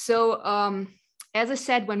 So as I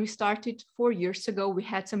said, when we started 4 years ago, we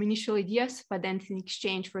had some initial ideas, but then in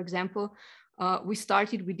exchange, for example, we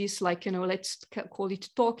started with this, let's call it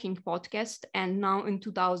talking podcast. And now in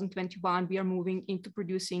 2021, we are moving into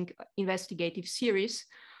producing investigative series,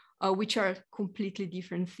 which are a completely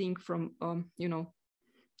different thing from,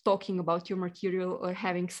 talking about your material or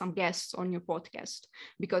having some guests on your podcast,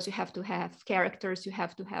 because you have to have characters, you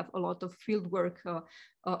have to have a lot of field work,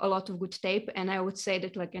 a lot of good tape. And I would say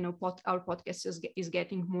that our podcast is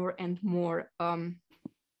getting more and more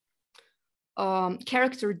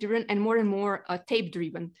character driven and more tape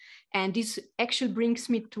driven. And this actually brings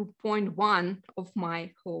me to point 1 of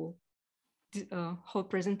my whole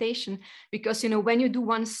presentation, because when you do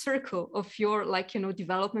one circle of your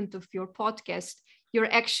development of your podcast,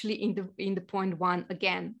 you're actually in the point 1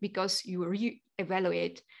 again, because you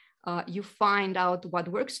re-evaluate, you find out what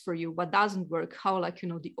works for you, what doesn't work, how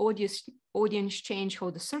the audience change, how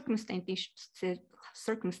the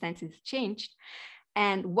circumstances changed,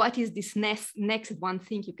 and what is this next one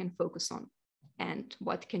thing you can focus on, and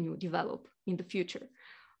what can you develop in the future.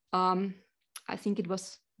 I think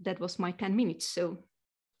that was my 10 minutes. So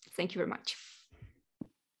thank you very much.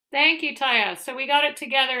 Thank you, Taya. So we got it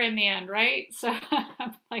together in the end, right? So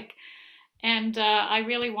I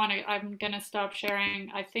really I'm going to stop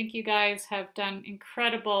sharing. I think you guys have done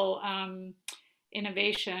incredible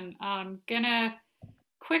innovation. I'm going to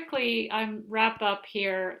quickly wrap up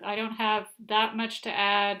here. I don't have that much to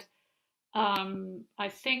add. I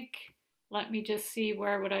think, let me just see,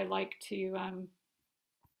 where would I like to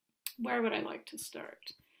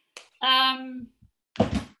start?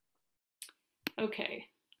 Okay.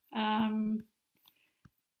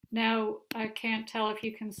 Now I can't tell if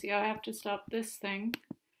you can see. I have to stop this thing.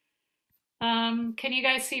 Can you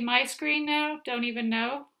guys see my screen now? Don't even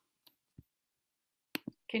know.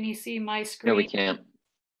 Can you see my screen? No, we can't.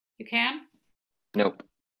 You can? Nope.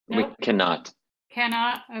 Nope. We cannot.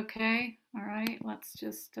 Cannot? Okay. All right. Let's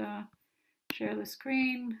just share the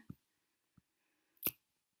screen.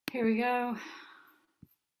 Here we go.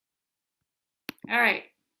 All right.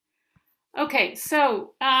 Okay.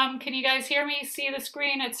 So can you guys hear me, see the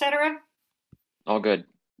screen, etc.? All good.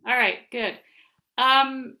 All right. Good.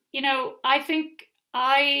 I think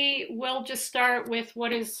I will just start with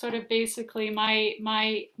what is sort of basically my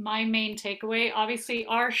main takeaway. Obviously,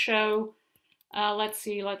 our show, let's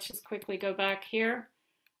see, let's just quickly go back here.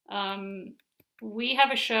 We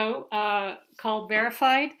have a show called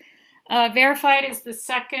Verified. Verified is the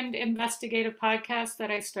second investigative podcast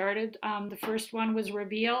that I started. The first one was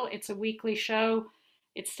Reveal. It's a weekly show.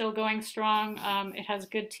 It's still going strong. It has a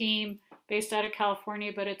good team based out of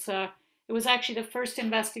California, but it was actually the first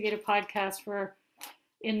investigative podcast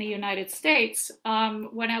in the United States.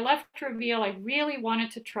 When I left Reveal, I really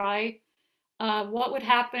wanted to try what would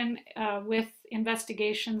happen with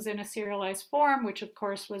investigations in a serialized form, which of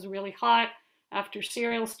course was really hot after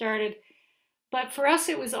Serial started. But for us,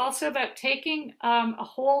 it was also about taking a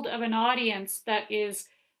hold of an audience that is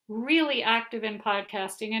really active in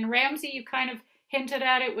podcasting. And Ramsey, you kind of hinted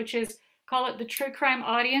at it, which is, call it the true crime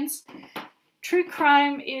audience. True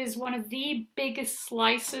crime is one of the biggest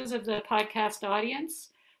slices of the podcast audience,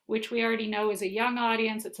 which we already know is a young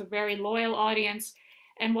audience. It's a very loyal audience.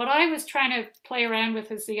 And what I was trying to play around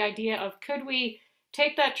with is the idea of, could we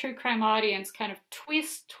take that true crime audience, kind of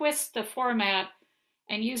twist the format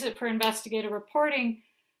and use it for investigative reporting,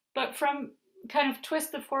 but from kind of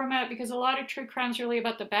twist the format, because a lot of true crime is really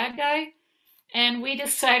about the bad guy. And we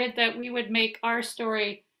decided that we would make our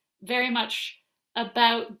story very much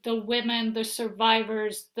about the women, the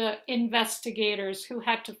survivors, the investigators who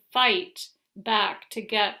had to fight back to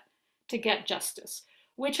get justice,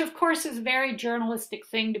 which of course is a very journalistic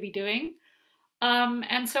thing to be doing.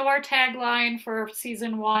 And so our tagline for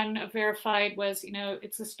season 1 of Verified was,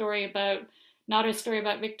 it's a story about, not a story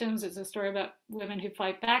about victims, it's a story about women who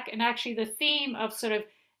fight back. And actually the theme of sort of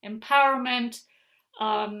empowerment,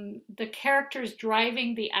 the characters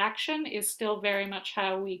driving the action is still very much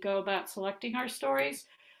how we go about selecting our stories.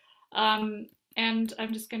 And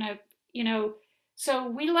I'm just gonna, so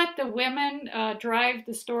we let the women drive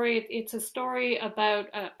the story. It's a story about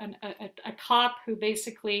a cop who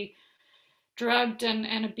basically drugged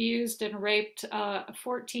and abused and raped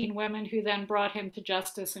 14 women, who then brought him to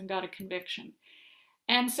justice and got a conviction.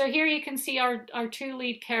 And so here you can see our two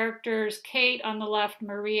lead characters, Kate on the left,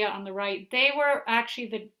 Maria on the right. They were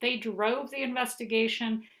actually, they drove the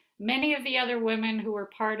investigation. Many of the other women who were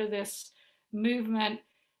part of this movement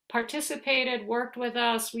participated, worked with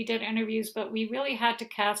us. We did interviews, but we really had to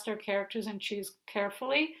cast our characters and choose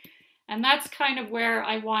carefully. And that's kind of where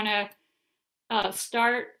I want to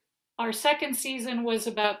start. Our second season was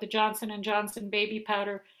about the Johnson & Johnson baby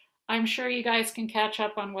powder. I'm sure you guys can catch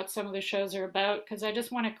up on what some of the shows are about, because I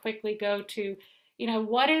just want to quickly go to,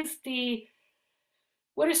 what is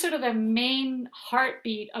sort of the main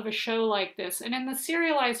heartbeat of a show like this? And in the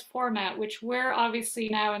serialized format, which we're obviously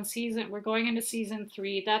now we're going into season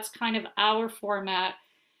 3, that's kind of our format.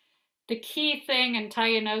 The key thing, and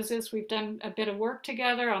Taya knows this, we've done a bit of work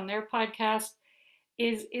together on their podcast,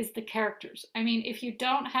 is the characters. I mean, if you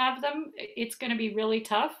don't have them, it's going to be really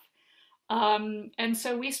tough. And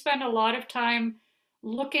so we spend a lot of time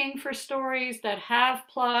looking for stories that have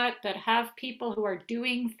plot, that have people who are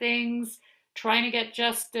doing things, trying to get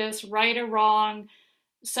justice, right or wrong.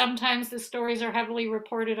 Sometimes the stories are heavily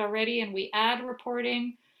reported already and we add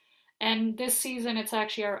reporting. And this season, it's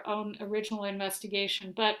actually our own original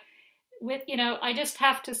investigation. But with, I just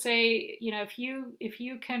have to say, if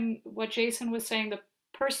you can, what Jason was saying, the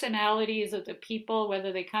personalities of the people,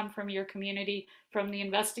 whether they come from your community, from the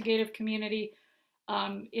investigative community,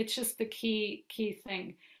 it's just the key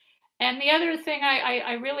thing. And the other thing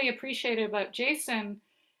I really appreciated about Jason,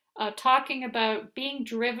 talking about being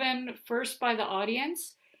driven first by the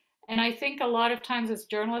audience. And I think a lot of times as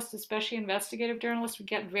journalists, especially investigative journalists, we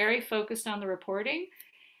get very focused on the reporting.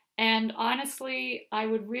 And honestly, I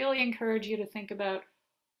would really encourage you to think about,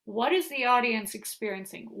 what is the audience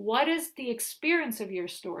experiencing? What is the experience of your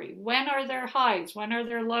story? When are there highs? When are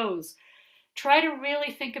there lows? Try to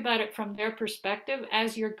really think about it from their perspective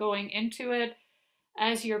as you're going into it.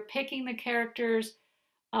 as you're picking the characters,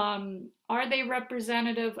 are they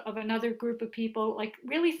representative of another group of people? Like,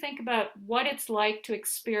 really think about what it's like to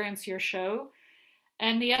experience your show.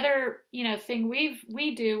 And the other, thing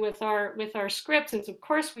we do with our scripts is, of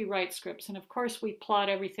course, we write scripts, and of course we plot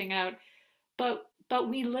everything out, but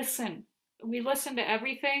we listen. We listen to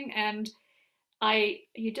everything, and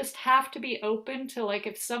you just have to be open to, like,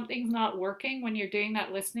 if something's not working when you're doing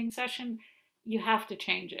that listening session, you have to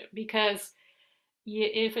change it, because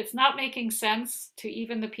if it's not making sense to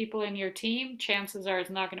even the people in your team, chances are it's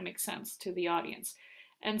not going to make sense to the audience.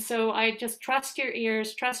 And so I just trust your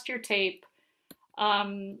ears, trust your tape,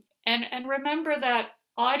 and remember that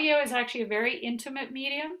audio is actually a very intimate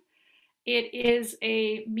medium. It is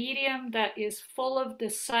a medium that is full of the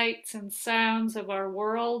sights and sounds of our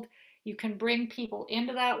world. You can bring people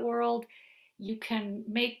into that world. You can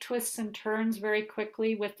make twists and turns very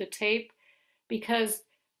quickly with the tape, because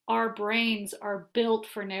our brains are built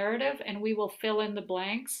for narrative, and we will fill in the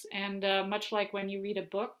blanks. And much like when you read a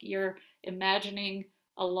book, you're imagining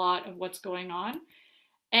a lot of what's going on.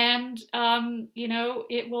 And,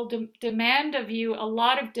 it will demand of you a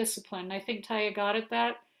lot of discipline. I think Taya got at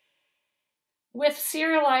that. With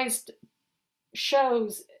serialized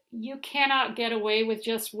shows, you cannot get away with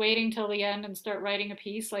just waiting till the end and start writing a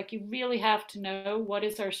piece. Like, you really have to know what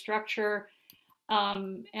is our structure.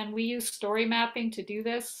 And we use story mapping to do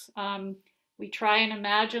this. We try and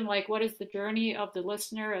imagine, like, what is the journey of the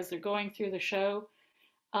listener as they're going through the show.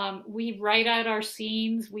 We write out our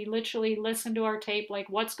scenes. We literally listen to our tape, like,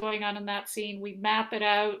 what's going on in that scene. We map it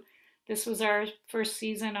out. This was our first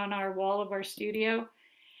season on our wall of our studio.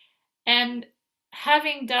 And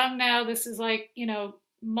having done now, this is like,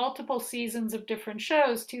 multiple seasons of different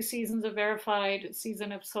shows, 2 seasons of Verified, a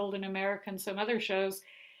season of Sold in America, and some other shows,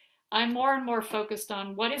 I'm more and more focused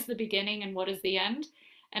on what is the beginning and what is the end.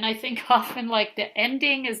 And I think often, like, the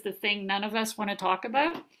ending is the thing none of us want to talk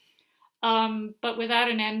about. But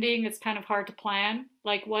without an ending, it's kind of hard to plan.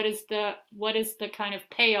 Like, what is the kind of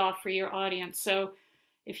payoff for your audience? So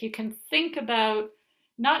if you can think about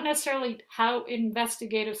not necessarily how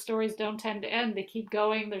investigative stories don't tend to end, they keep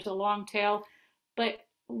going, there's a long tail, but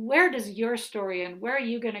where does your story end? Where are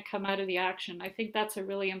you going to come out of the action? I think that's a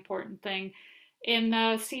really important thing.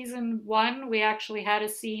 In season 1, we actually had a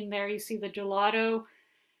scene there. You see the gelato.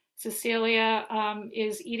 Cecilia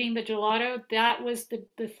is eating the gelato. That was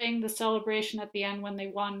the thing, the celebration at the end when they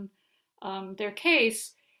won their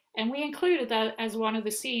case. And we included that as one of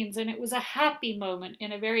the scenes. And it was a happy moment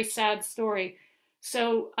in a very sad story.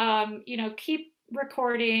 So, keep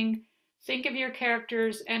recording, think of your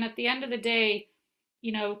characters. And at the end of the day,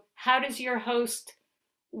 how does your host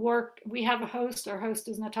work? We have a host. Our host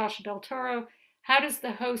is Natasha Del Toro. How does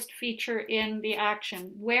the host feature in the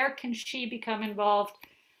action? Where can she become involved?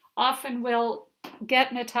 Often we'll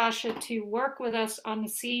get Natasha to work with us on the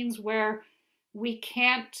scenes where we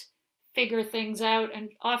can't figure things out, and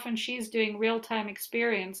often she's doing real-time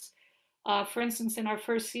experience. For instance, in our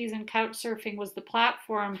first season, Couchsurfing was the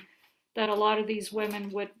platform that a lot of these women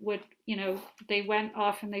would they went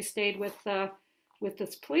off and they stayed with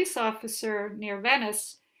this police officer near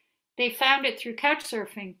Venice. They found it through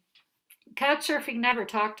Couchsurfing. Couchsurfing never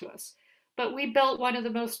talked to us, but we built one of the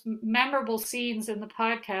most memorable scenes in the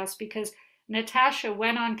podcast because Natasha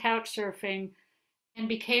went on Couchsurfing and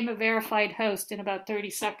became a verified host in about 30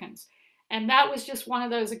 seconds. And that was just one of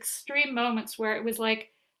those extreme moments where it was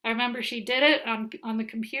like, I remember she did it on the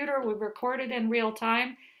computer. We recorded in real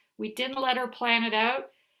time. We didn't let her plan it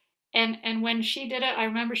out. And when she did it, I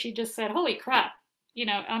remember she just said, holy crap,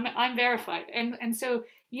 I'm verified. And so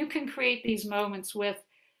you can create these moments with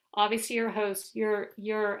obviously your hosts, your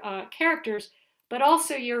characters, but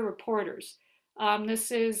also your reporters.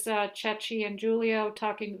 This is Chechi and Julio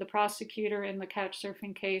talking to the prosecutor in the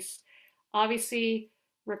Couchsurfing case, obviously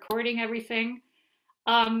recording everything.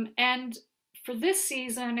 And for this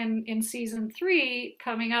season, in season 3,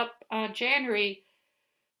 coming up January,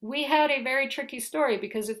 we had a very tricky story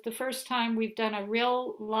because it's the first time we've done a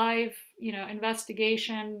real live,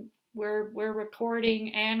 investigation. We're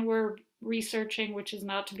recording and we're researching, which is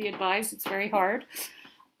not to be advised. It's very hard.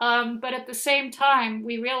 But at the same time,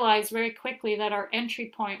 we realized very quickly that our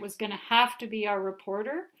entry point was going to have to be our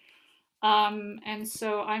reporter. And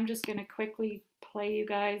so I'm just going to quickly play you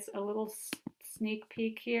guys a little sneak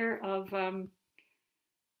peek here of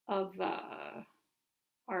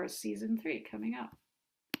our season 3 coming up.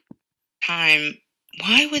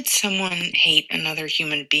 Why would someone hate another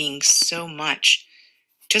human being so much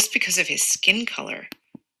just because of his skin color?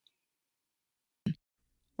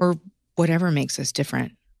 Or whatever makes us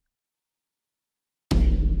different.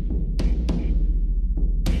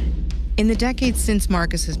 In the decades since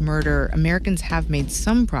Marcus's murder, Americans have made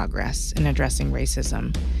some progress in addressing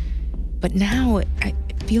racism. But now it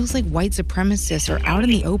feels like white supremacists are out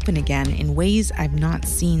in the open again in ways I've not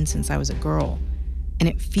seen since I was a girl. And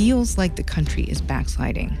it feels like the country is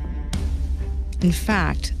backsliding. In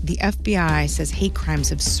fact, the FBI says hate crimes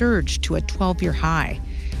have surged to a 12-year high,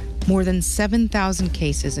 more than 7,000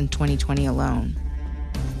 cases in 2020 alone.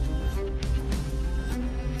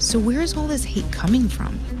 So where is all this hate coming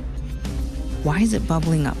from? Why is it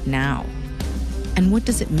bubbling up now? And what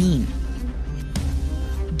does it mean?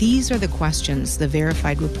 These are the questions the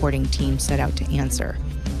Verified reporting team set out to answer.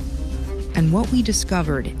 And what we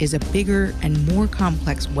discovered is a bigger and more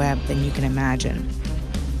complex web than you can imagine.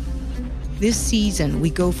 This season,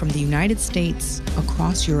 we go from the United States,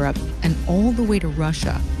 across Europe, and all the way to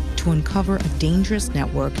Russia to uncover a dangerous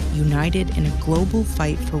network united in a global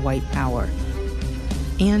fight for white power.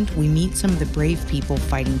 And we meet some of the brave people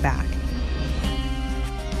fighting back.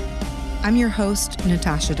 I'm your host,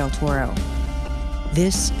 Natasha Del Toro.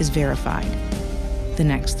 This is Verified, the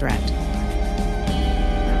next threat.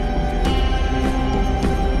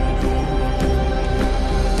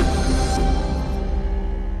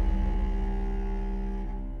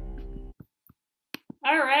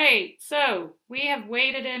 All right, so we have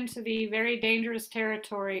waded into the very dangerous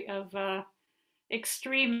territory of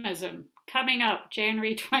extremism coming up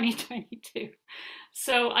January 2022.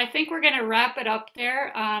 So I think we're going to wrap it up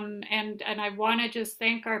there. And I want to just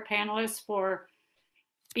thank our panelists for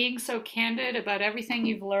being so candid about everything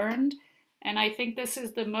you've learned. And I think this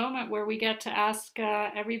is the moment where we get to ask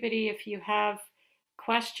everybody if you have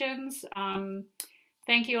questions.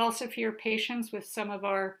 Thank you also for your patience with some of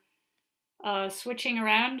our switching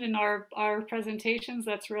around in our presentations.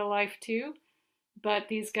 That's real life too. But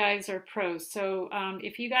these guys are pros. So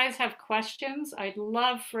if you guys have questions, I'd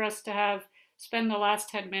love for us to spend the last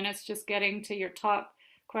 10 minutes just getting to your top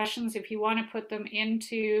questions. If you want to put them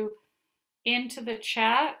into the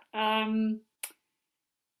chat.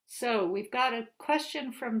 So we've got a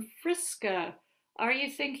question from Friska. Are you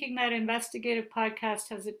thinking that Investigative Podcast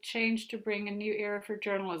has a change to bring a new era for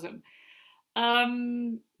journalism?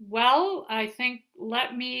 Well, I think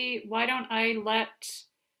why don't I let,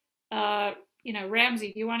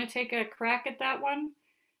 Ramsey, do you want to take a crack at that one?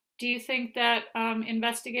 Do you think that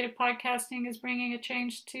investigative podcasting is bringing a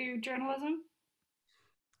change to journalism?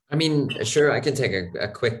 I mean, sure, I can take a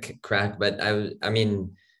quick crack, but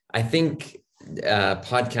I think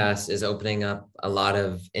podcast is opening up a lot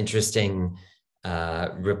of interesting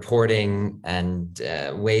reporting and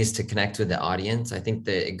ways to connect with the audience. I think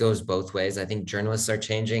that it goes both ways. I think journalists are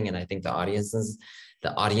changing, and I think the audiences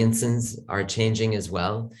are changing as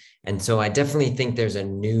well. And so I definitely think there's a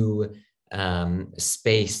new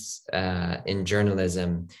space in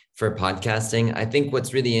journalism for podcasting. I think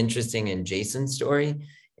what's really interesting in Jason's story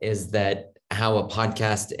is that how a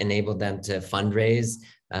podcast enabled them to fundraise,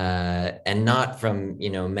 and not from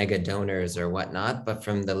mega donors or whatnot, but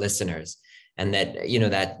from the listeners. And that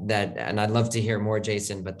and I'd love to hear more,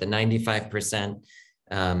 Jason, but the 95%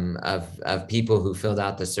 of people who filled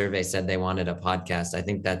out the survey said they wanted a podcast. I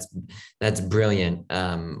think that's brilliant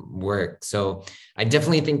work. So I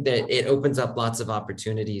definitely think that it opens up lots of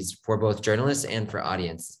opportunities for both journalists and for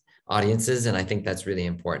audiences, and I think that's really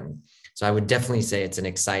important. So I would definitely say it's an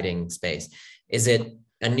exciting space. Is it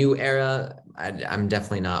a new era? I'm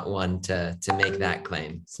definitely not one to make that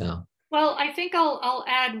claim. So. Well, I think I'll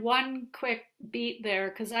add one quick beat there,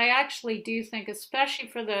 because I actually do think, especially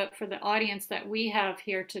for the audience that we have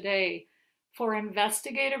here today, for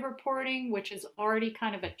investigative reporting, which is already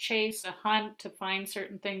kind of a chase, a hunt to find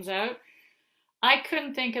certain things out, I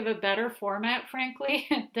couldn't think of a better format, frankly,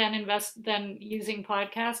 than using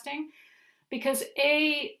podcasting, because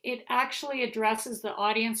it actually addresses the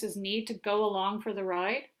audience's need to go along for the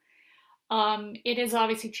ride. It is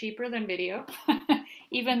obviously cheaper than video,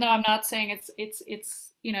 even though I'm not saying it's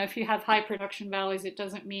if you have high production values, it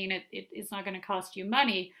doesn't mean it's not going to cost you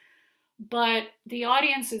money. But the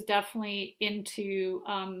audience is definitely into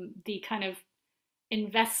the kind of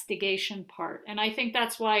investigation part. And I think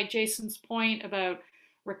that's why Jason's point about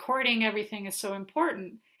recording everything is so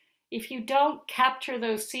important. If you don't capture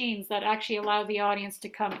those scenes that actually allow the audience to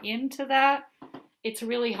come into that, it's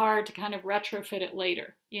really hard to kind of retrofit it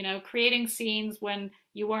later. Creating scenes when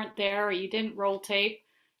you weren't there or you didn't roll tape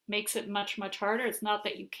makes it much, much harder. It's not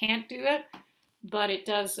that you can't do it, but it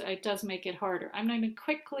does make it harder. I'm going to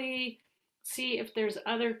quickly see if there's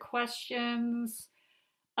other questions.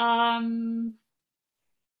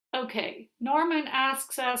 Okay, Norman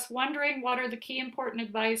asks us, wondering what are the key important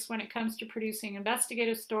advice when it comes to producing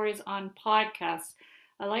investigative stories on podcasts.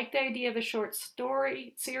 I like the idea of a short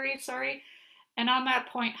story series, And on that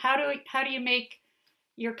point, how do you make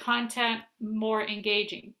your content more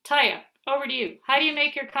engaging? Taya, over to you. How do you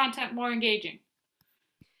make your content more engaging?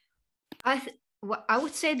 I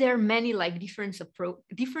would say there are many like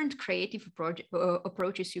different creative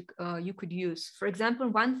approaches you could use. For example,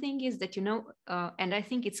 one thing is that and I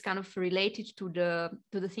think it's kind of related to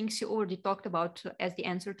the things you already talked about as the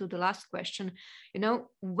answer to the last question.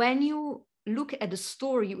 When you look at the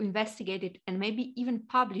story you investigated and maybe even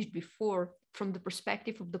published before from the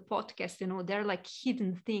perspective of the podcast, there are like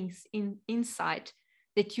hidden things inside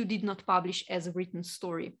that you did not publish as a written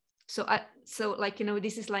story. So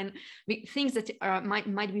this is like things that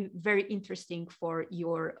might be very interesting for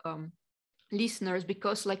your listeners,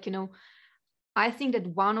 because I think that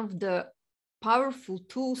one of the powerful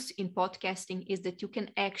tools in podcasting is that you can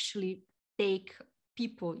actually take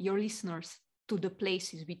people, your listeners, to the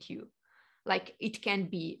places with you. Like it can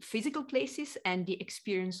be physical places and the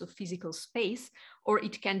experience of physical space, or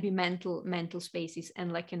it can be mental spaces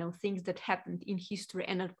and things that happened in history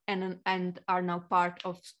and are now part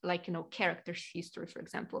of characters' history, for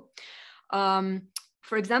example.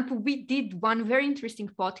 For example, we did one very interesting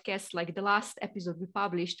podcast, like the last episode we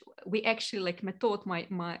published. We actually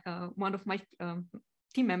one of my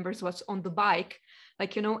team members was on the bike,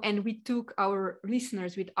 and we took our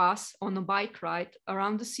listeners with us on a bike ride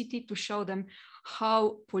around the city to show them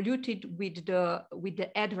how polluted with the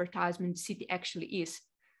advertisement the city actually is.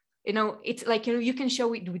 It's you can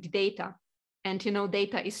show it with data, and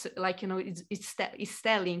data is it's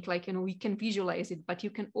telling, we can visualize it, but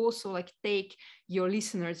you can also take your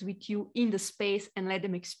listeners with you in the space and let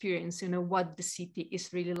them experience what the city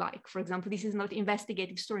is really like. For example, this is not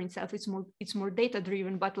investigative story itself, it's more data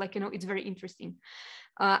driven, but it's very interesting.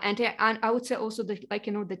 And I would say also that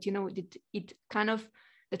that it kind of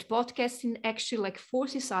that podcasting actually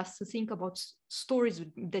forces us to think about stories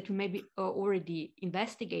that we maybe already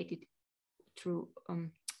investigated through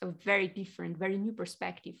a very different, very new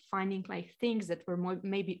perspective, finding things that were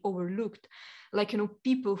maybe overlooked,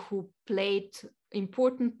 people who played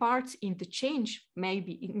important parts in the change,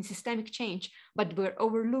 maybe in systemic change, but were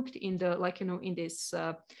overlooked in the in this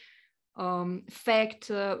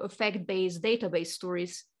fact-based database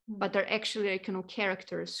stories, but are actually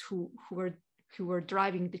characters who were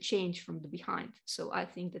driving the change from the behind. So I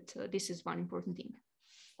think that this is one important thing.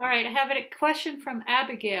 All right, I have a question from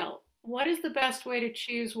Abigail. What is the best way to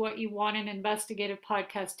choose what you want an investigative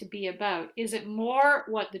podcast to be about? Is it more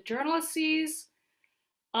what the journalist sees,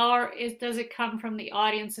 or does it come from the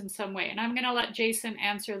audience in some way? And I'm going to let Jason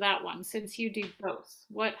answer that one, since you do both.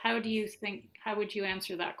 How would you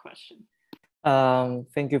answer that question?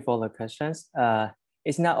 Thank you for the questions.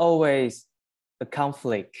 It's not always a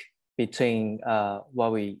conflict between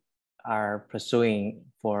what we are pursuing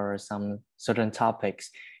for some certain topics.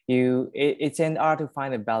 It's an art to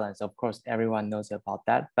find a balance. Of course, everyone knows about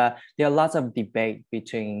that, but there are lots of debate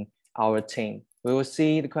between our team. We will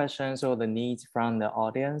see the questions or the needs from the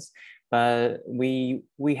audience, but we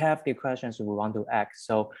have the questions we want to ask.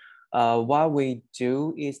 So what we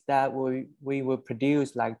do is that we will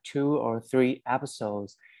produce 2 or 3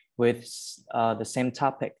 episodes with the same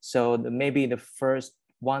topic. So maybe the first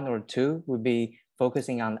 1 or 2 will be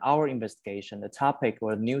focusing on our investigation, the topic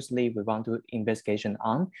or news lead we want to investigation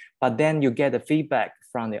on. But then you get the feedback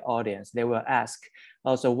from the audience. They will ask,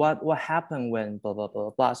 also what happened when blah, blah,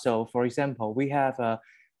 blah, blah. So for example, we have a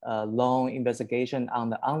long investigation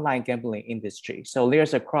on the online gambling industry. So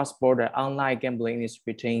there's a cross-border online gambling industry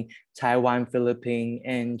between Taiwan, Philippines,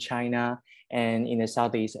 and China, and in the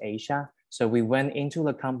Southeast Asia. So we went into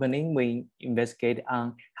the company, we investigate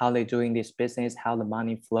on how they're doing this business, how the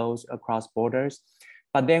money flows across borders.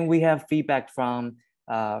 But then we have feedback from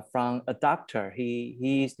a doctor.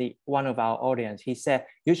 He is one of our audience. He said,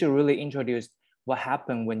 you should really introduce what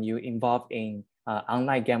happened when you involve in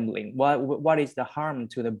online gambling. What is the harm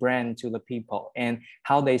to the brand, to the people, and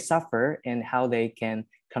how they suffer and how they can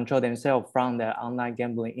control themselves from the online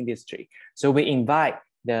gambling industry. So we invite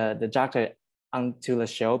the doctor onto the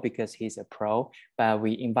show because he's a pro, but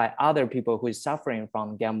we invite other people who is suffering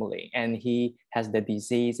from gambling and he has the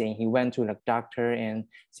disease and he went to the doctor and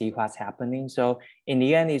see what's happening. So in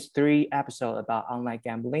the end, it's 3 episodes about online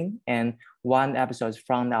gambling and 1 episode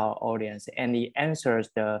from our audience, and it answers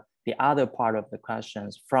the the other part of the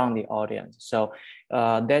questions from the audience. So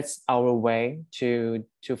that's our way to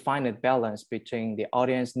find a balance between the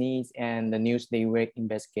audience needs and the news they will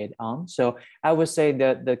investigate on. So I would say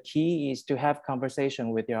that the key is to have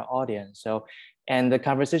conversation with your audience. So, and the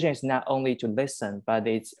conversation is not only to listen, but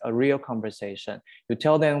it's a real conversation. You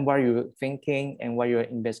tell them what you're thinking and what you're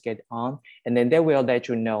investigating on, and then they will let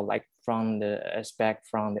you know, like from the aspect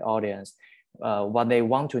from the audience, what they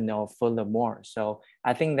want to know furthermore. So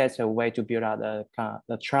I think that's a way to build out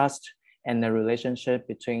the trust and the relationship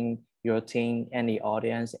between your team and the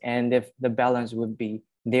audience. And if the balance would be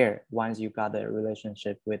there once you got a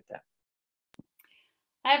relationship with them.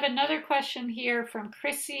 I have another question here from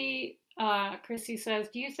Chrissy. Chrissy says,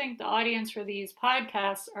 do you think the audience for these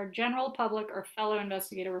podcasts are general public or fellow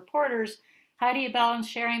investigative reporters? How do you balance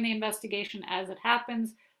sharing the investigation as it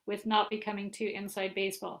happens with not becoming too inside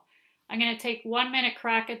baseball? I'm going to take 1 minute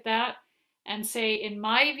crack at that and say, in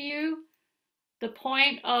my view, the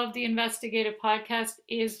point of the investigative podcast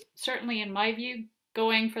is certainly, in my view,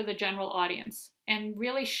 going for the general audience and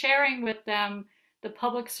really sharing with them the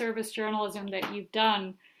public service journalism that you've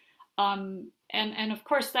done. And of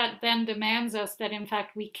course, that then demands us that, in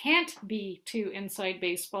fact, we can't be too inside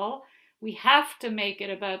baseball. We have to make it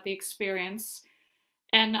about the experience.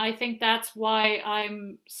 And I think that's why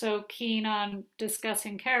I'm so keen on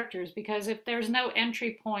discussing characters, because if there's no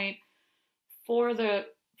entry point for the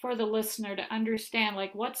listener to understand,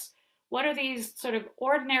 like what are these sort of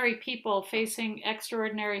ordinary people facing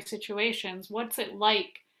extraordinary situations? What's it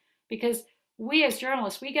like? Because we as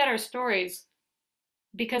journalists, we get our stories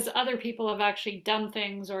because other people have actually done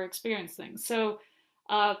things or experienced things. So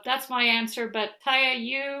that's my answer. But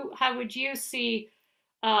Taya, how would you see,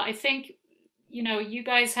 I think, you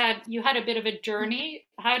guys had a bit of a journey.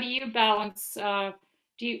 How do you balance,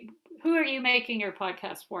 who are you making your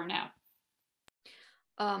podcast for now?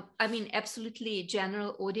 I mean, absolutely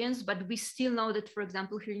general audience, but we still know that, for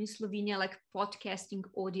example, here in Slovenia, like podcasting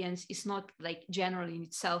audience is not like general in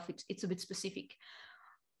itself. It's a bit specific.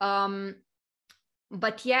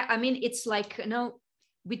 But yeah, I mean, it's like,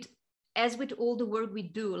 as with all the work we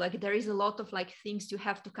do, like there is a lot of like things you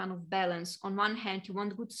have to kind of balance. On one hand, you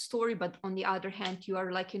want a good story, but on the other hand, you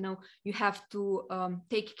are like, you have to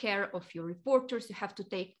take care of your reporters, you have to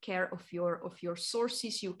take care of your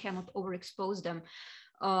sources, you cannot overexpose them.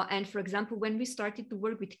 And for example, when we started to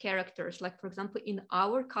work with characters, like for example, in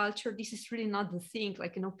our culture, this is really not the thing.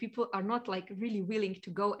 Like, people are not like really willing to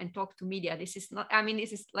go and talk to media. This is not, I mean,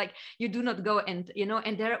 this is like, you do not go and,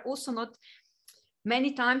 and there are also not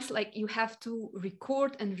many times like you have to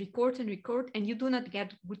record and you do not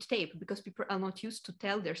get good tape because people are not used to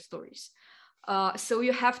tell their stories. So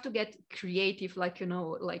you have to get creative, like,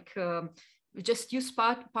 just use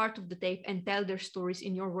part of the tape and tell their stories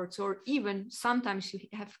in your words. Or even sometimes you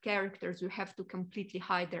have characters, you have to completely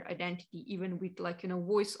hide their identity, even with like,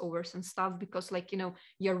 voiceovers and stuff, because like,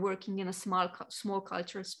 you're working in a small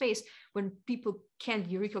cultural space when people can't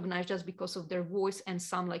be recognized just because of their voice and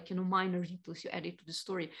some like, minor details you added to the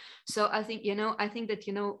story. So I think,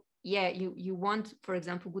 that, yeah, you want, for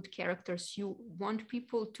example, good characters. You want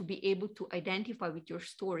people to be able to identify with your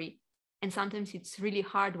story. And sometimes it's really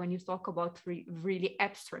hard when you talk about really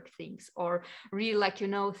abstract things or really like,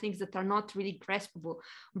 things that are not really graspable.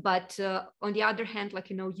 But on the other hand,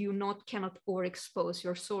 like, you cannot overexpose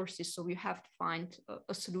your sources. So you have to find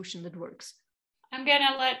a solution that works. I'm going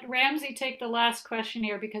to let Ramsey take the last question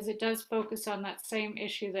here because it does focus on that same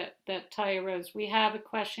issue that Taya rose. We have a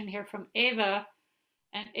question here from Ava,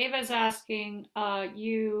 and Ava's asking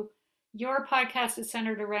your podcast is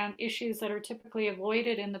centered around issues that are typically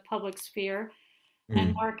avoided in the public sphere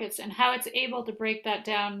and markets, and how it's able to break that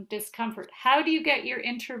down discomfort. How do you get your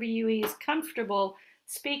interviewees comfortable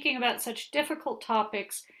speaking about such difficult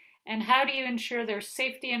topics, and how do you ensure their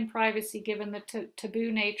safety and privacy given the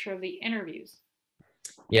taboo nature of the interviews?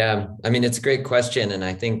 Yeah, I mean, it's a great question. And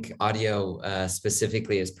I think audio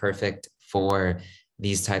specifically is perfect for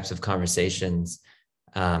these types of conversations.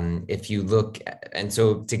 If you look, and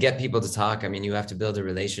so to get people to talk, I mean, you have to build a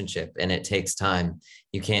relationship and it takes time.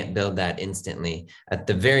 You can't build that instantly. At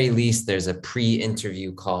the very least, there's a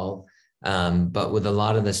pre-interview call. But with a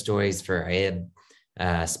lot of the stories for Abe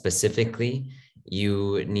specifically,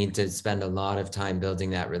 you need to spend a lot of time building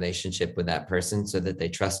that relationship with that person so that they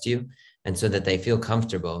trust you and so that they feel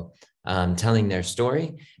comfortable telling their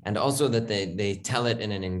story, and also that they tell it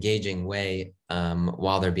in an engaging way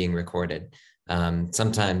while they're being recorded.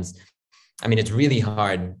 Sometimes, I mean, it's really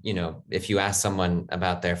hard, if you ask someone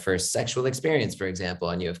about their first sexual experience, for example,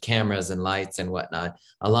 and you have cameras and lights and whatnot,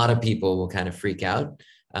 a lot of people will kind of freak out.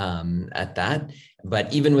 at that.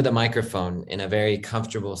 But even with a microphone in a very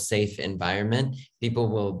comfortable, safe environment, people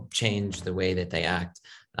will change the way that they act.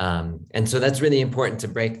 And so that's really important to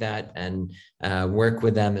break that and work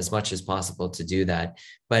with them as much as possible to do that.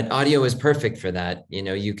 But audio is perfect for that. You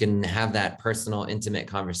know, you can have that personal, intimate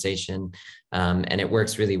conversation, and it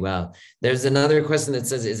works really well. There's another question that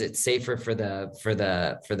says, is it safer for the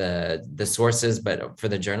sources, but for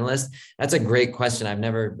the journalists? That's a great question. I've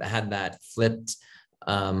never had that flipped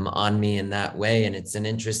on me in that way, and it's an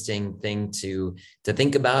interesting thing to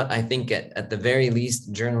think about. I think at the very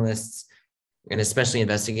least, journalists, and especially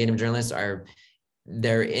investigative journalists,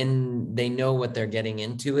 they know what they're getting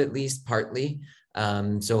into, at least partly.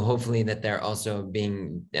 So hopefully that they're also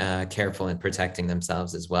being careful in protecting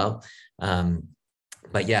themselves as well.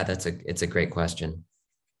 But yeah, it's a great question.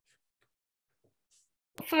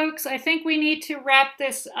 Folks, I think we need to wrap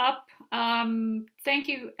this up. Thank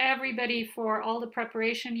you everybody for all the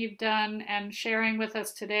preparation you've done and sharing with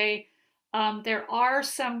us today. There are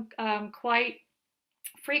some quite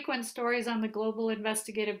frequent stories on the Global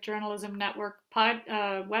Investigative Journalism Network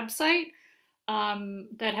website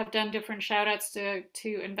that have done different shout outs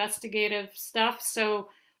to investigative stuff. So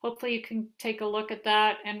hopefully you can take a look at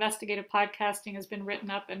that. Investigative podcasting has been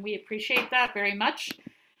written up, and we appreciate that very much.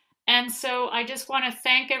 And so I just want to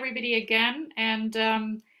thank everybody again,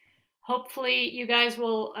 and hopefully you guys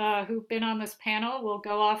will, who've been on this panel, will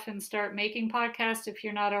go off and start making podcasts if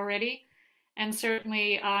you're not already. And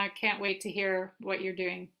certainly can't wait to hear what you're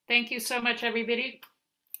doing. Thank you so much, everybody.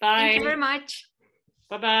 Bye. Thank you very much.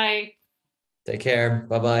 Bye-bye. Take care.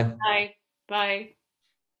 Bye-bye. Bye. Bye.